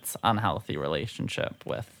from, but it's unhealthy relationship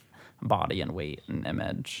with body and weight and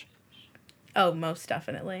image. Oh, most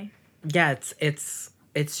definitely. Yeah, it's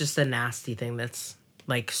just a nasty thing that's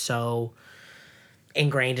like so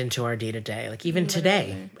ingrained into our day to day. Like even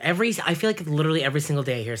today, I feel like literally every single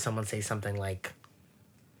day I hear someone say something like,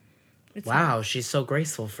 It's "Wow, she's so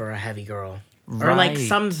graceful for a heavy girl," or like Right.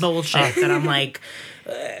 some bullshit that I'm like,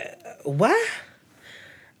 what?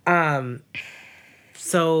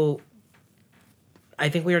 So I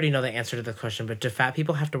think we already know the answer to the question, but do fat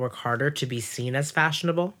people have to work harder to be seen as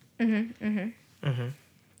fashionable?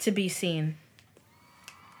 to be seen.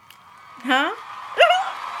 Huh?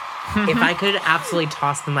 If I could absolutely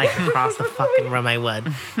toss the mic across the fucking room, I would.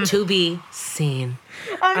 To be seen.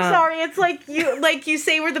 I'm sorry. It's like you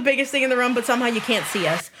say we're the biggest thing in the room, but somehow you can't see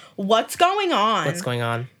us. What's going on? What's going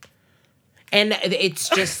on? And it's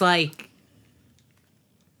just like,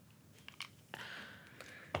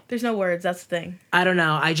 There's no words. That's the thing. I don't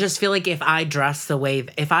know. I just feel like if I dress the way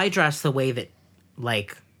that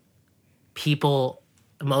like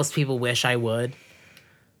most people wish I would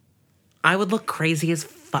look crazy as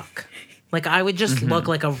fuck. Like I would just look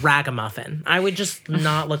like a ragamuffin. I would just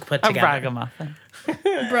not look put A together. ragamuffin.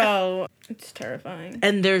 Bro, it's terrifying.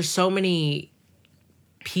 And there's so many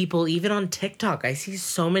people, even on TikTok, I see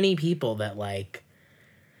so many people that like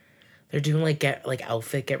they're doing like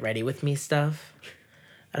get ready with me stuff.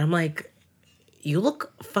 And I'm like, you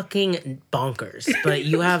look fucking bonkers, but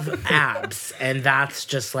you have abs, and that's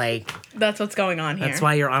just like That's what's going on here. that's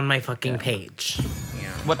why you're on my fucking page.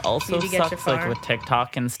 What also Need to get you sucks, like far. with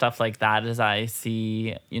TikTok and stuff like that, is I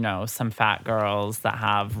see, some fat girls that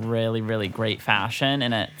have really, really great fashion,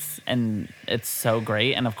 and it's so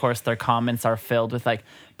great. And of course, their comments are filled with like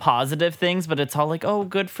positive things, but it's all like, "Oh,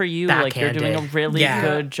 good for you! Like you're doing a Backhanded. really Yeah.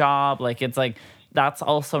 good job." Like it's like that's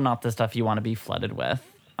also not the stuff you want to be flooded with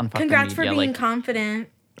on fucking Congrats for media. being Like, confident.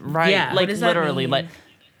 right? Yeah. Like What does that literally, mean?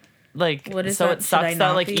 like What is so that? it Should I sucks that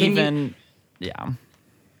not like be? even yeah.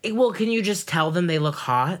 Well, can you just tell them they look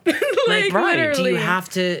hot? Like, right. Do literally. you have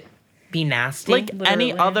to be nasty? Like any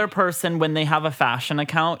Literally. other person, when they have a fashion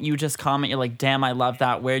account, you just comment, you're like, damn, I love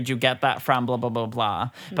that. Where'd you get that from? Blah, blah, blah, blah.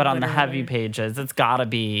 But on the heavy Literally. pages, it's gotta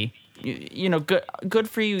be, good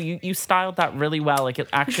for you. You styled that really well. Like it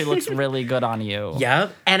actually looks really good on you.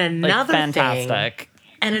 Yep. And Like another thing. fantastic.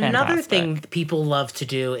 And another Fantastic. thing people love to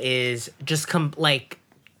do is just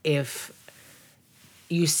if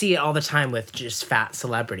you see it all the time with just fat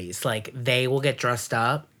celebrities, like they will get dressed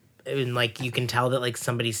up and like you can tell that like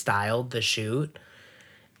somebody styled the shoot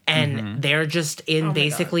and they're just in my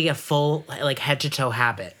basically a full like head to toe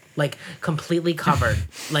habit, like completely covered.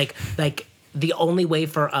 like the only way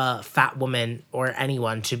for a fat woman or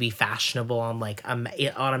anyone to be fashionable on like on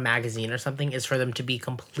a magazine or something is for them to be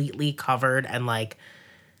completely covered and like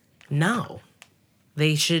no,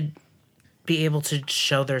 they should be able to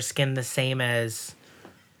show their skin the same as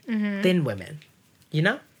thin women,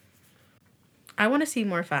 I want to see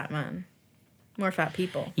more fat men, more fat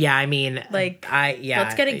people. Yeah, I mean, Like, yeah,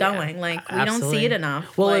 let's get it yeah, going. Like, we don't absolutely. see it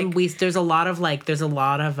enough. Well, like, and there's a lot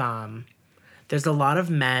of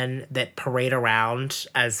men that parade around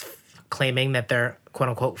as claiming that they're quote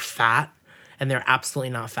unquote fat, and they're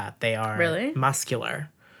absolutely not fat. They are Really? muscular,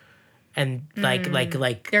 and like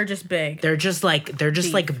they're just big. they're just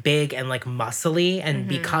like big and like muscly, and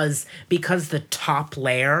Mm-hmm. because the top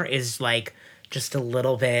layer is like just a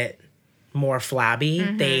little bit more flabby,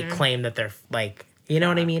 they claim that they're like, you know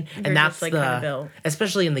what I mean? They're And that's just, like, kinda the built.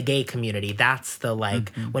 especially in the gay community, that's the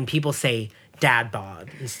like when people say dad bod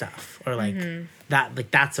and stuff, or like that,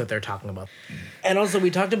 like that's what they're talking about. And also we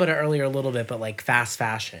talked about it earlier a little bit, but like fast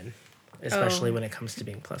fashion, especially when it comes to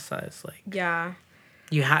being plus size, like Yeah.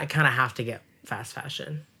 you kind of have to get fast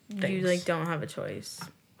fashion things. You, like, don't have a choice.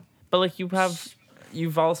 But like you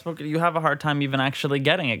have a hard time even actually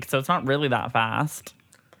getting it. So it's not really that fast.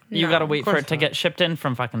 You No, got to of wait for course it to not. get shipped in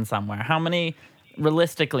from fucking somewhere. How many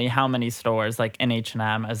stores like in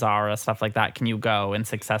H&M, Zara, stuff like that can you go and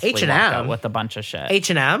successfully walk H&M? out with a bunch of shit?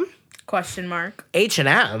 H&M? Question mark.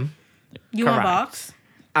 H&M? You want a Correct.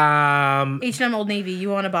 box? H&M Old Navy. You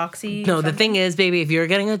want a boxy? No, the thing is, baby, if you're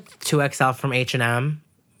getting a 2XL from H&M,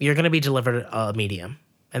 you're going to be delivered a medium.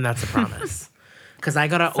 And that's a promise. Because I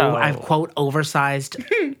got a quote, oversized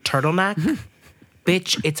turtleneck.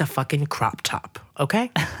 Bitch, it's a fucking crop top,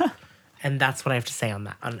 okay? And that's what I have to say on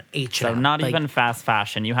that, on H&M. So not even fast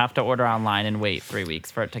fashion. You have to order online and wait 3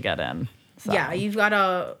 weeks for it to get in. So. Yeah, you've got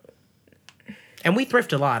to... And we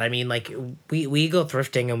thrift a lot. I mean, like, we go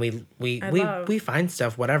thrifting and we find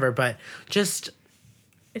stuff, whatever, but just...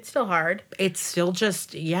 It's still hard. It's still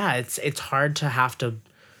just, it's hard to have to...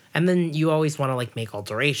 And then you always want to, like, make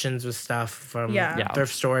alterations with stuff from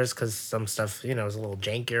thrift stores because some stuff, you know, is a little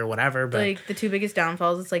janky or whatever, but... Like, the two biggest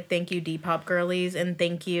downfalls, it's like, thank you, Depop girlies, and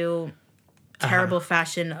thank you, terrible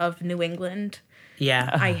fashion of New England. Yeah.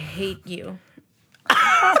 I hate you.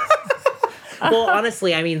 Well,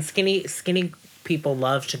 honestly, I mean, skinny people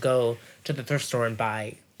love to go to the thrift store and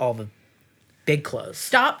buy all the big clothes.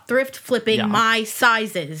 Stop thrift flipping my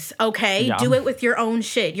sizes, okay? Yeah. Do it with your own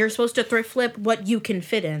shit. You're supposed to thrift flip what you can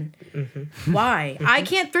fit in. Mm-hmm. Why? Mm-hmm. I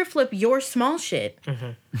can't thrift flip your small shit.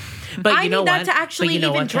 Mm-hmm. But I need that to actually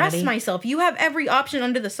even dress myself. You have every option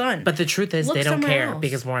under the sun. But the truth is, they don't care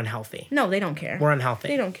because we're unhealthy. No, they don't care. We're unhealthy.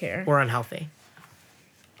 They don't care. We're unhealthy.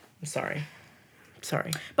 I'm sorry.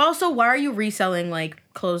 But also, why are you reselling, like,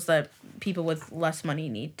 clothes that people with less money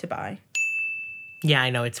need to buy? Yeah,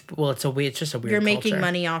 I know. It's just a weird You're making culture.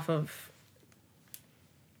 money off of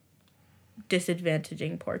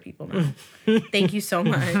disadvantaging poor people now. Thank you so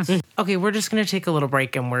much. Okay, we're just going to take a little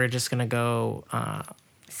break and we're just going to go...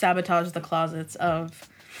 Sabotage the closets of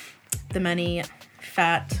the many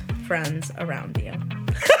fat friends around you.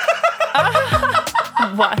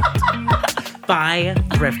 What? By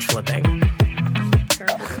thrift flipping.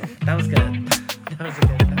 That was good. That was good.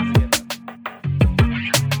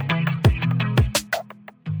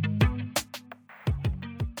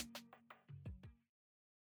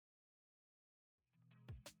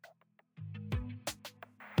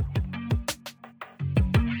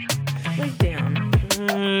 Lay down.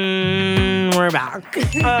 We're back.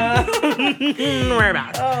 We're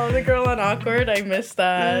back. Oh, the girl on Awkward. I missed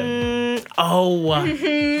that.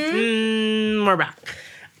 We're back.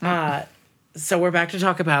 So we're back to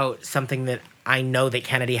talk about something that I know that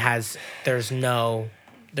Kennedy has. There's no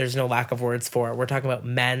lack of words for. We're talking about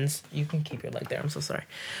men's. You can keep your leg there. I'm so sorry.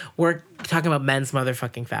 We're talking about men's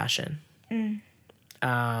motherfucking fashion.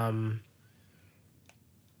 I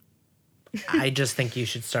just think you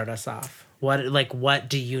should start us off. What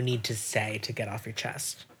do you need to say to get off your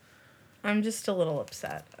chest? I'm just a little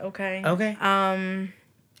upset, okay? Okay.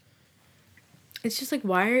 It's just like,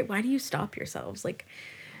 why do you stop yourselves? Like,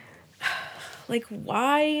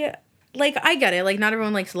 why? Like, I get it. Like, not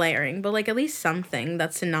everyone likes layering, but, like, at least something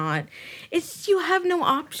that's not... It's... You have no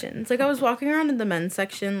options. Like, I was walking around in the men's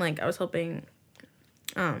section. Like, I was helping,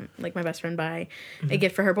 like, my best friend buy a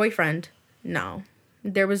gift for her boyfriend. No.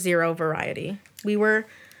 There was zero variety. We were...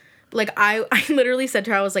 Like, I literally said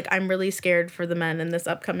to her, I was like, I'm really scared for the men in this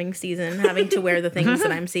upcoming season having to wear the things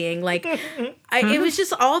that I'm seeing. Like, it was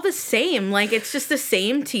just all the same. Like, it's just the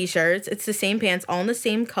same T-shirts. It's the same pants, all in the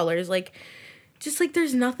same colors. Like, just, like,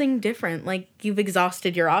 there's nothing different. Like, you've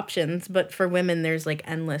exhausted your options. But for women, there's, like,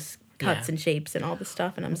 endless cuts and shapes and all this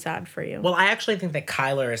stuff. And I'm sad for you. Well, I actually think that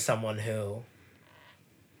Kyler is someone who,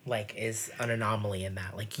 like, is an anomaly in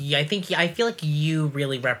that. Like, I feel like you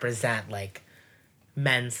really represent, like,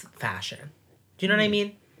 men's fashion. Do you know what I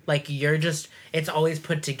mean? Like, you're just, it's always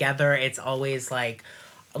put together. It's always like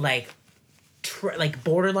borderline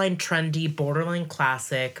trendy, borderline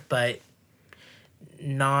classic, but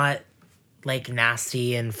not like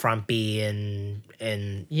nasty and frumpy and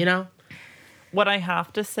you know? What I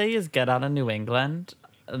have to say is get out of New England.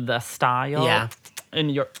 The style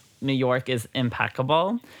in New York is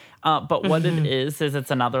impeccable. But what it is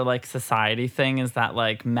it's another, like, society thing is that,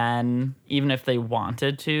 like, men, even if they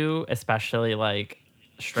wanted to, especially, like,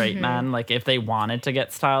 straight men, like, if they wanted to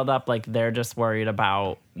get styled up, like, they're just worried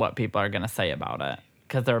about what people are going to say about it.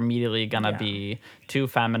 Because they're immediately going to be too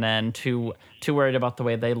feminine, too worried about the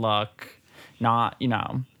way they look, not, you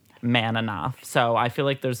know, man enough. So I feel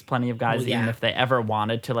like there's plenty of guys, even if they ever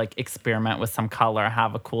wanted to, like, experiment with some color,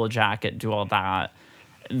 have a cool jacket, do all that,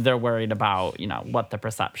 they're worried about, you know, what the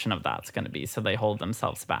perception of that's going to be. So they hold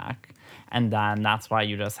themselves back. And then that's why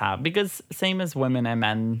you just have, because same as women and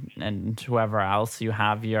men and whoever else, you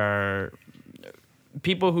have your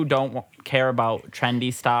people who don't care about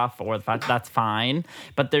trendy stuff or the fact that's fine.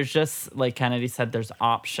 But there's just, like Kennedy said, there's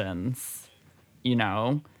options, you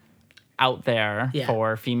know, out there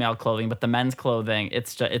for female clothing. But the men's clothing,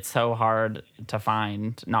 it's so hard to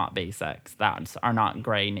find not basics that are not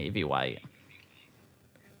gray, navy, white.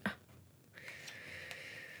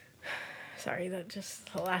 Sorry, the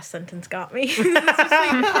last sentence got me. It's just like,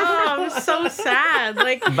 oh, I'm so sad.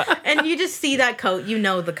 Like, and you just see that coat, you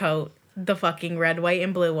know the coat, the fucking red, white,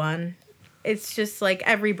 and blue one. it's just like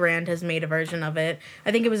every brand has made a version of it.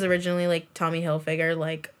 I think it was originally like Tommy Hilfiger,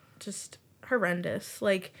 like just horrendous.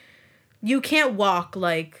 Like you can't walk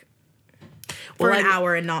like for an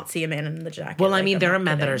hour and not see a man in the jacket. Well, I Like, mean, I'm there not are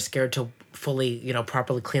men that kidding. are scared to fully,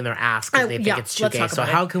 properly clean their ass because they think it's too let's gay. talk So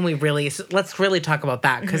about how it. can we really? Let's really talk about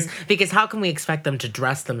that because how can we expect them to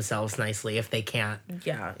dress themselves nicely if they can't?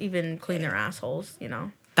 Yeah, even clean their assholes, you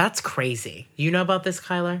know. That's crazy. You know about this,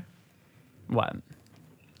 Kyler? What?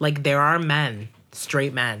 Like there are men,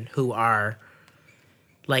 straight men, who are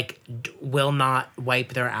like will not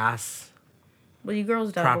wipe their ass. Well, you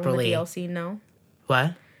girls dabble Properly. in the DLC, no?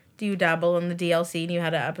 What? Do you dabble in the DLC and you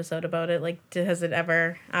had an episode about it? Like, has it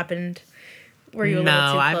ever happened? Were you a No,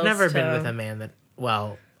 little too I've close never to... been with a man that.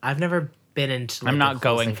 Well, I've never been into. Like, I'm a not close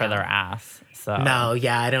going for their encounter. ass. So No,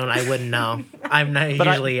 yeah, I wouldn't know. I'm not But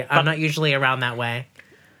I'm not usually around that way.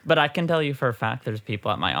 But I can tell you for a fact there's people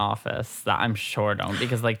at my office that I'm sure don't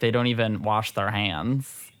because like they don't even wash their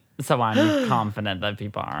hands. So I'm confident that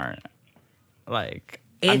people aren't like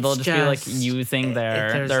and they'll just be like using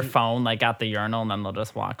their phone like at the urinal and then they'll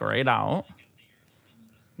just walk right out.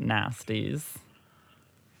 Nasties.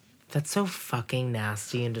 That's so fucking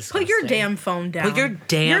nasty and disgusting. Put your damn phone down. Put your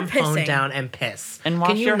damn You're phone pissing. down and piss. And wash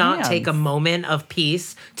Can you your not hands. take a moment of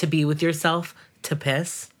peace to be with yourself to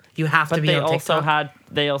piss? You have to But be they on TikTok.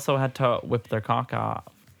 also had to whip their cock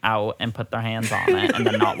out and put their hands on it and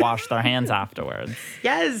then not wash their hands afterwards.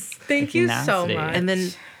 Yes. Thank you so Nasty. much. And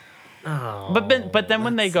then But then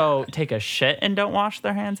when they go take a shit and don't wash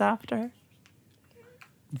their hands after,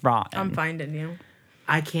 rotten. I'm finding you.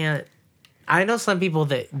 I can't. I know some people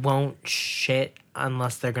that won't shit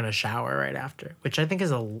unless they're gonna shower right after, which I think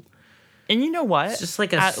is a. And you know what? It's just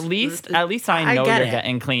like at least I I know get you're it.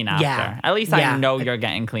 getting clean after. Yeah. At least Yeah. I know you're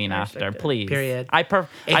getting clean after. respect it. Please. Period.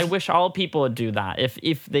 I wish all people would do that.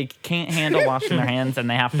 If they can't handle washing their hands and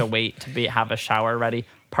they have to wait to have a shower ready,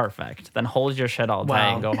 perfect. Then hold your shit all day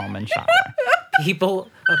Wow. and go home and shower. People.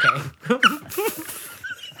 Okay.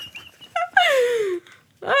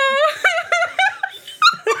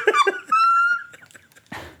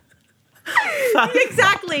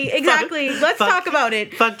 Exactly. Let's talk about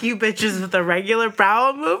it. Fuck you, bitches, with a regular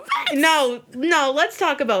brow movement. No, let's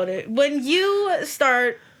talk about it. When you're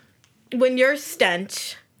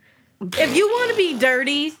stench, if you want to be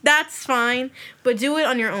dirty, that's fine, but do it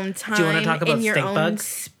on your own time. Do you want to talk about in your stink own bugs?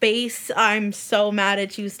 space? I'm so mad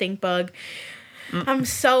at you, stink bug. I'm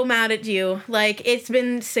so mad at you. Like, it's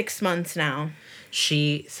been 6 months now.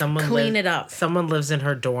 Clean it up. Someone lives in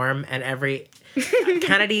her dorm, and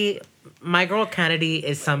my girl Kennedy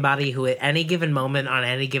is somebody who at any given moment on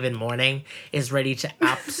any given morning is ready to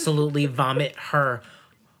absolutely vomit her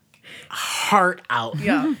heart out.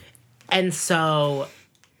 Yeah. And so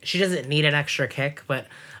she doesn't need an extra kick, but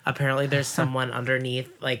apparently there's someone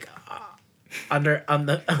underneath, like on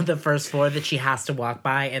the first floor that she has to walk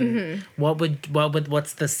by. And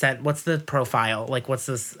what's the scent? What's the profile? Like, what's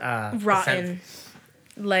this? Rotten.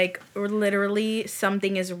 Like, literally,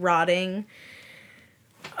 something is rotting.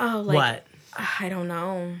 Oh, like, What? I don't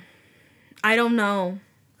know.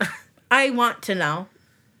 I want to know.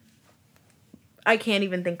 I can't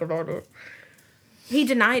even think about it. He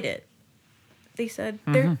denied it. They said,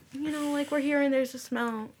 there, like, we're hearing there's a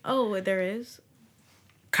smell. Oh, there is?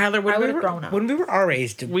 Kyler, I would've thrown up. when we were our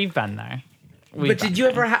age, We've been there. but did you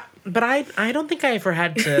ever have? But I don't think I ever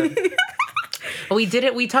had to. We did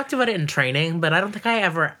it. We talked about it in training, but I don't think I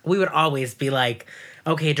ever. We would always be like,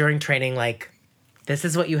 okay, during training, like, this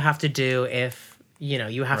is what you have to do if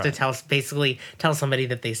you have to tell somebody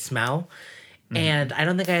that they smell. And I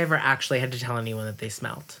don't think I ever actually had to tell anyone that they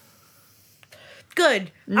smelled.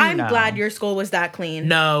 Good. I'm No. glad your school was that clean.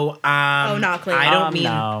 No. Not clean. I don't mean.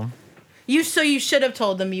 No. You should have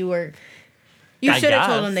told them you were. You I should have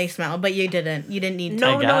told guess. them they smell, but you didn't. You didn't need to.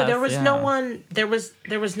 No, guess, there was no yeah. one. There was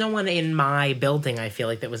no one in my building. I feel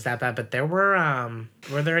like that was that bad. But there were.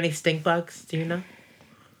 Were there any stink bugs? Do you know?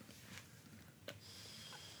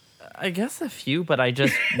 I guess a few, but I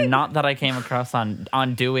just not that I came across on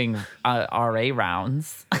doing RA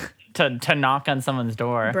rounds to knock on someone's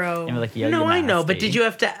door, Bro. And be like, yo, No, you I know. But nasty. did you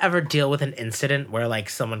have to ever deal with an incident where like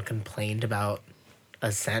someone complained about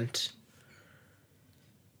a scent?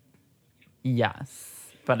 Yes,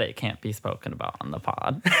 but it can't be spoken about on the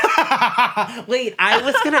pod. Wait, I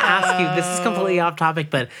was gonna ask you. This is completely off topic,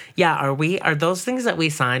 but yeah, are those things that we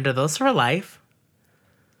signed? Are those for life?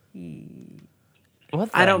 What?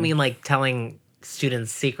 I don't thing? mean like telling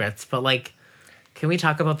students secrets, but like, can we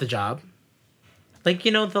talk about the job? Like,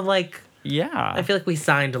 the like. Yeah. I feel like we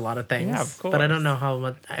signed a lot of things, Yeah, of but I don't course. know how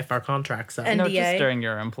much if our contracts. And- no, NDA. just during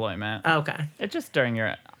your employment. Okay. It's just during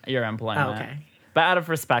your employment. Okay. But out of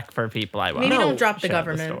respect for people, I won't. Maybe No, don't drop the share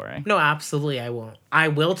government. story. No, absolutely, I won't. I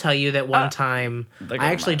will tell you that one time, the I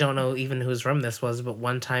actually government. don't know even whose room this was, but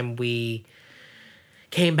one time we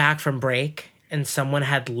came back from break and someone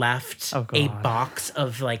had left Oh, a God. box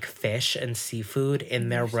of like fish and seafood in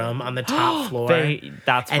their room on the top floor.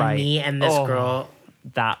 That's and right. me and this Oh, girl,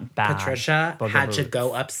 that bad. Patricia, had to bugaboo.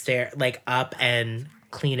 go upstairs, like up and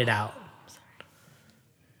clean it out.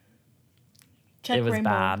 Check It was rainbow.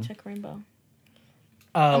 bad. Check rainbow.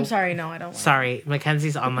 Oh, I'm sorry. No, I don't. Want sorry.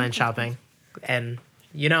 Mackenzie's online shopping. And,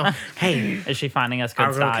 you know, hey, Is she finding us good our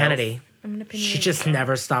girl styles? Kennedy, I'm gonna pin she you. just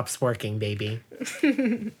never stops working, baby.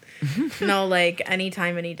 No, like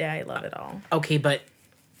anytime, any day. I love it all. Okay, but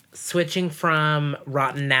switching from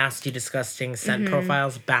rotten, nasty, disgusting scent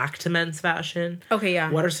profiles back to men's fashion. Okay, yeah.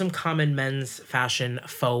 What are some common men's fashion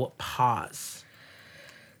faux pas?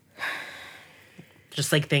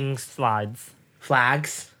 Just like things, Slides.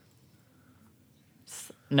 flags.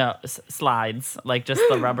 No, slides. Like just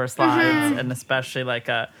the rubber slides, and especially like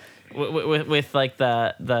with like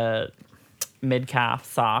the mid calf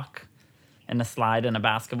sock, and a slide and a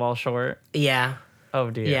basketball short. Yeah, Oh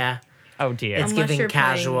dear. yeah. Oh dear. It's Unless giving you're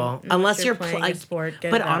casual. playing- unless you're playing a playing sport,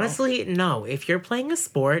 get But it out. honestly, no. If you're playing a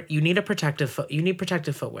sport, you need a protective You need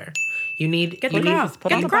protective footwear. You need Get you the need Crocs. Put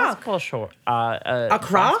Get on the a Croc. basketball short. A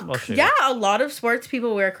Croc? basketball shoe. Yeah, a lot of sports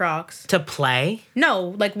people wear Crocs. to play. No,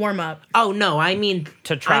 like warm up. Oh no, I mean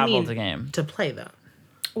To travel to game. to play though.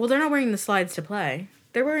 Well, they're not wearing the slides to play.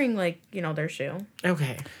 They're wearing like their shoe.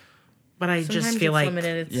 Okay, but I Sometimes just feel it's like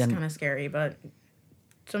limited. It's Yeah. kind of scary, but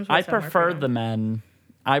some I sports have more prefer freedom. the men.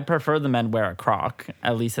 I prefer the men wear a Croc.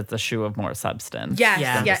 At least it's a shoe of more substance. Yes,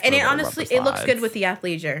 Yeah. yeah, Just and the it little honestly rubber it looks good slides. with the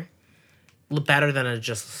athleisure. better than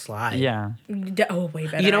just a slide. Yeah. Oh, way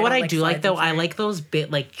better. You know what don't I do like slides, though? I'm I sorry. like those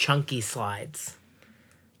bit like chunky slides.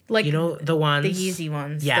 like You know the ones. the Yeezy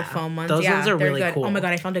ones, Yeah, the foam ones. those yeah, ones are they're really good. cool. Oh my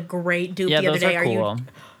god, I found a great dupe Yeah, the other those day. are cool.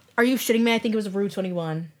 Are you shitting me? I think it was Rue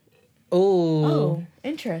 21. Ooh. Oh,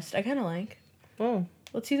 interest. I kind of like. Oh.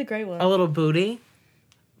 Let's see the gray one. A little booty.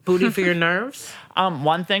 Booty for your nerves.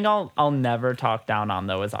 One thing I'll never talk down on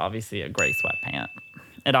though is obviously a gray sweatpant.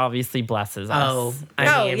 It obviously blesses us. Oh, I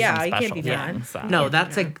Oh, mean, yeah, some you can't special be mad. things, so. No,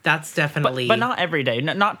 that's definitely. But not every day.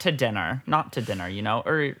 Not to dinner. Not to dinner.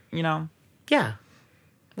 Or Yeah.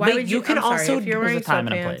 Why but would you can I'm sorry, also- if you're there's wearing a time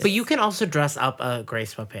and a sweatpants- place. But you can also dress up a gray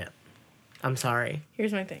sweatpant. I'm sorry.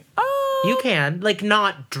 Here's my thing. You can like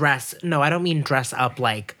not dress. No, I don't mean dress up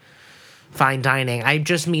like fine dining. I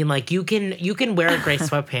just mean like you can wear a gray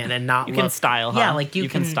sweatpant and not You look, can style her. Yeah, like you, You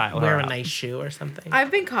can style wear her a up. nice shoe or something.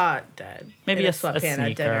 I've been caught dead. maybe in a sweatpant at dinner,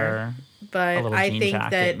 sneaker, but a little I jean think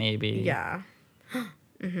jacket, that maybe. yeah,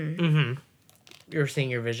 You're seeing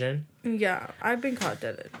your vision. yeah. I've been caught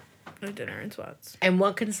dead at dinner in sweats. And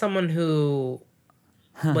what can someone who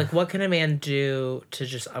like what can a man do to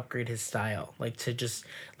just upgrade his style? Like to just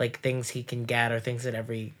like things he can get or things that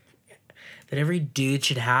every dude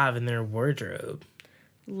should have in their wardrobe.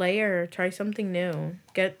 Layer. Try something new.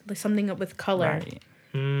 Get something up with color. Right.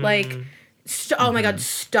 Like, oh my god,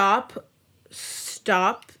 stop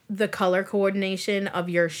the color coordination of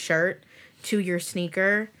your shirt to your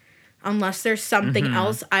sneaker. Unless there's something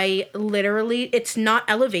else, it's not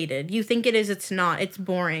elevated. You think it is, it's not. It's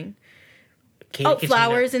boring. Katie Oh, Katina-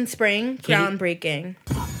 flowers in spring, groundbreaking.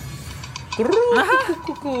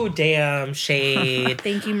 Damn shade.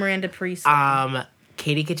 Thank you, Miranda Priestland.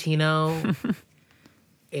 Katie Catino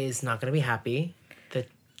is not going to be happy that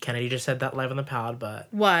Kennedy just said that live on the pod, but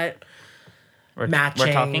What? We're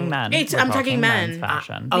Matching. talking men. I'm talking men. men's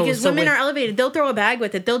fashion. Oh, Because so women with- are elevated. They'll throw a bag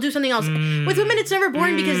with it. They'll do something else. With women, it's never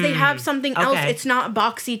boring because they have something else. Okay. It's not a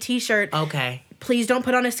boxy t-shirt. okay. Please don't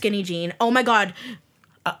put on a skinny jean. Oh my god.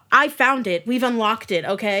 I found it. We've unlocked it,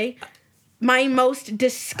 okay? My most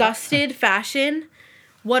disgusted fashion.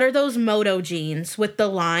 What are those moto jeans with the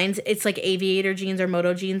lines? It's like aviator jeans or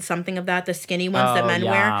moto jeans, something of that. The skinny ones that Oh, men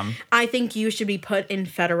yeah. wear. I think you should be put in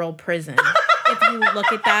federal prison. If you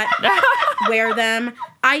look at that, wear them.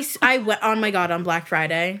 I went, oh my god, on Black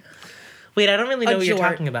Friday. Wait, I don't really know what you're jort.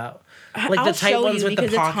 talking about. Like I'll the tight show ones you with the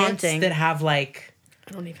because it's pockets haunting. that have like.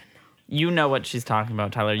 I don't even know. You know what she's talking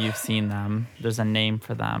about, Tyler. You've seen them. There's a name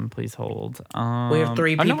for them. Please hold. We have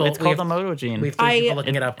three Oh, no, people- it's we called have- a moto jean. We have three people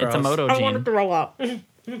looking it up, girls. It's a moto I want to jean. throw up.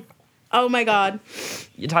 Oh my god.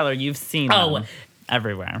 Tyler, you've seen Oh. them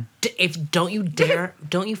everywhere. Don't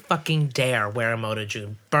you fucking dare wear a Moto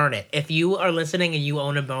June. Burn it. If you are listening and you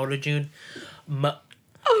own a Moto June,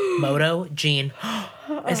 Moto Jean,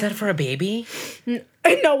 is that for a baby?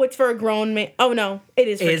 No, it's for a grown man. Oh no, it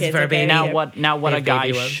is for It is kids. for a okay? baby. Now what a If guy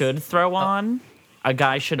baby was- should throw on a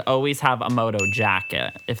guy should always have a moto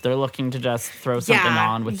jacket. If they're looking to just throw something Yeah.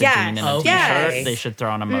 on with the Yes. jean and a Okay. t-shirt, they should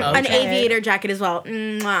throw on a moto An jacket. aviator jacket as well.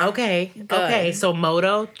 Mwah. Okay. Good. Okay. So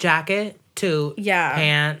moto, jacket, toot, Yeah.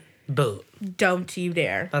 pant, boot. Don't you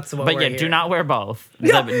dare. That's what But we're yeah, here. do not wear both.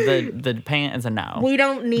 The pant is a no. We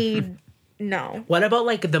don't need no. What about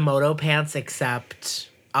like the moto pants? Except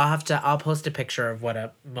I'll post a picture of what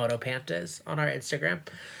a moto pant is on our Instagram.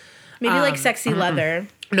 Maybe like sexy leather.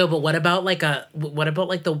 No, but what about like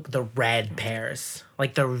the red pairs?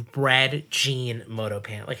 Like the red jean moto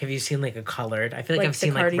pant. Like have you seen like a colored? I feel like Like I've the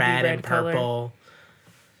seen like Cardi B red and red color. purple.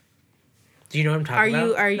 Do you know what I'm talking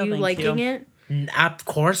about? Are No, you thank liking you. it? Of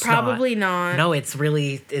course Probably not. No, it's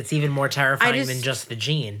even more terrifying than just- just the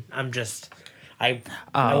jean. I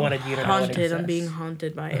wanted you to know it Haunted. I'm exists. being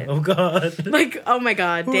haunted by it. Oh God. Like, oh my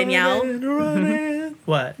God, Danielle. Running.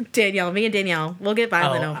 What? Danielle, me and Danielle, we'll get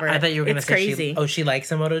violent over it. I thought you were gonna it's say crazy. she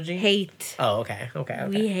likes a Moto G. Hate. Oh, okay. Okay.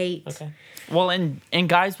 We hate. Okay. Well, and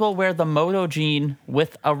guys will wear the moto jean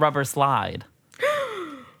with a rubber slide.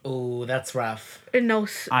 Ooh, that's rough. No,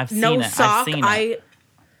 I've no seen it. I've sock. seen it.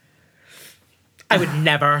 I would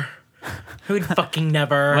never. I would fucking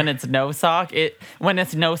never. When it's no sock, Toes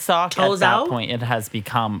at that out? point it has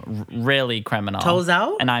become really criminal. Toes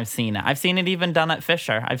out? And I've seen it. I've seen it even done at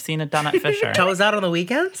Fisher. I've seen it done at Fisher. Toes out on the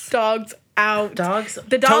weekends? Dogs out. Dogs?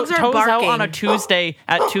 The dogs are Toes barking. out on a Tuesday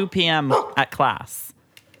at 2 p.m. at class.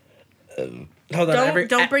 Hold on.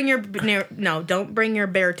 Don't bring your don't bring your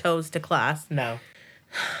bare toes to class. No.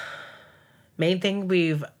 Main thing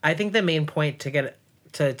I think the main point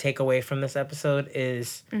to take away from this episode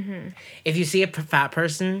is if you see a fat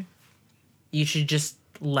person, you should just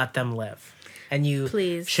let them live. And you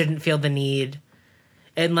Please. shouldn't feel the need,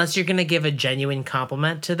 unless you're going to give a genuine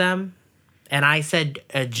compliment to them. And I said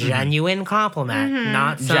a genuine compliment,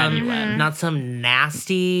 not some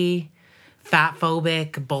nasty, fat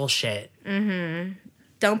phobic bullshit.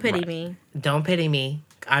 Don't pity me. Don't pity me.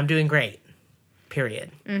 I'm doing great.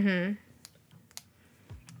 Period.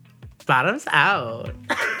 Bottoms out.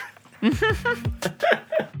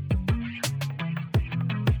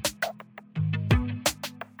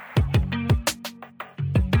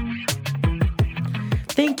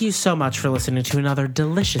 Thank you so much for listening to another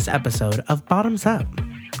delicious episode of Bottoms Up.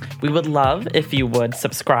 We would love if you would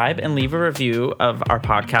subscribe and leave a review of our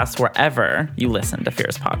podcast wherever you listen to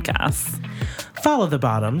Fierce Podcasts. Follow the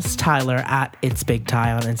Bottoms, Tyler at It's Big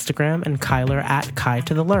Ty on Instagram and Kyler at Kai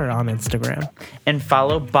to the Lure on Instagram. And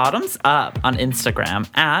follow Bottoms Up on Instagram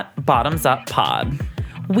at Bottoms Up Pod.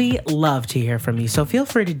 We love to hear from you, so feel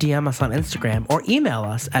free to DM us on Instagram or email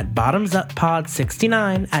us at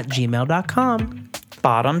bottomsuppod69@gmail.com.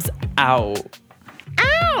 Bottoms out.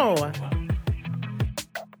 Ow!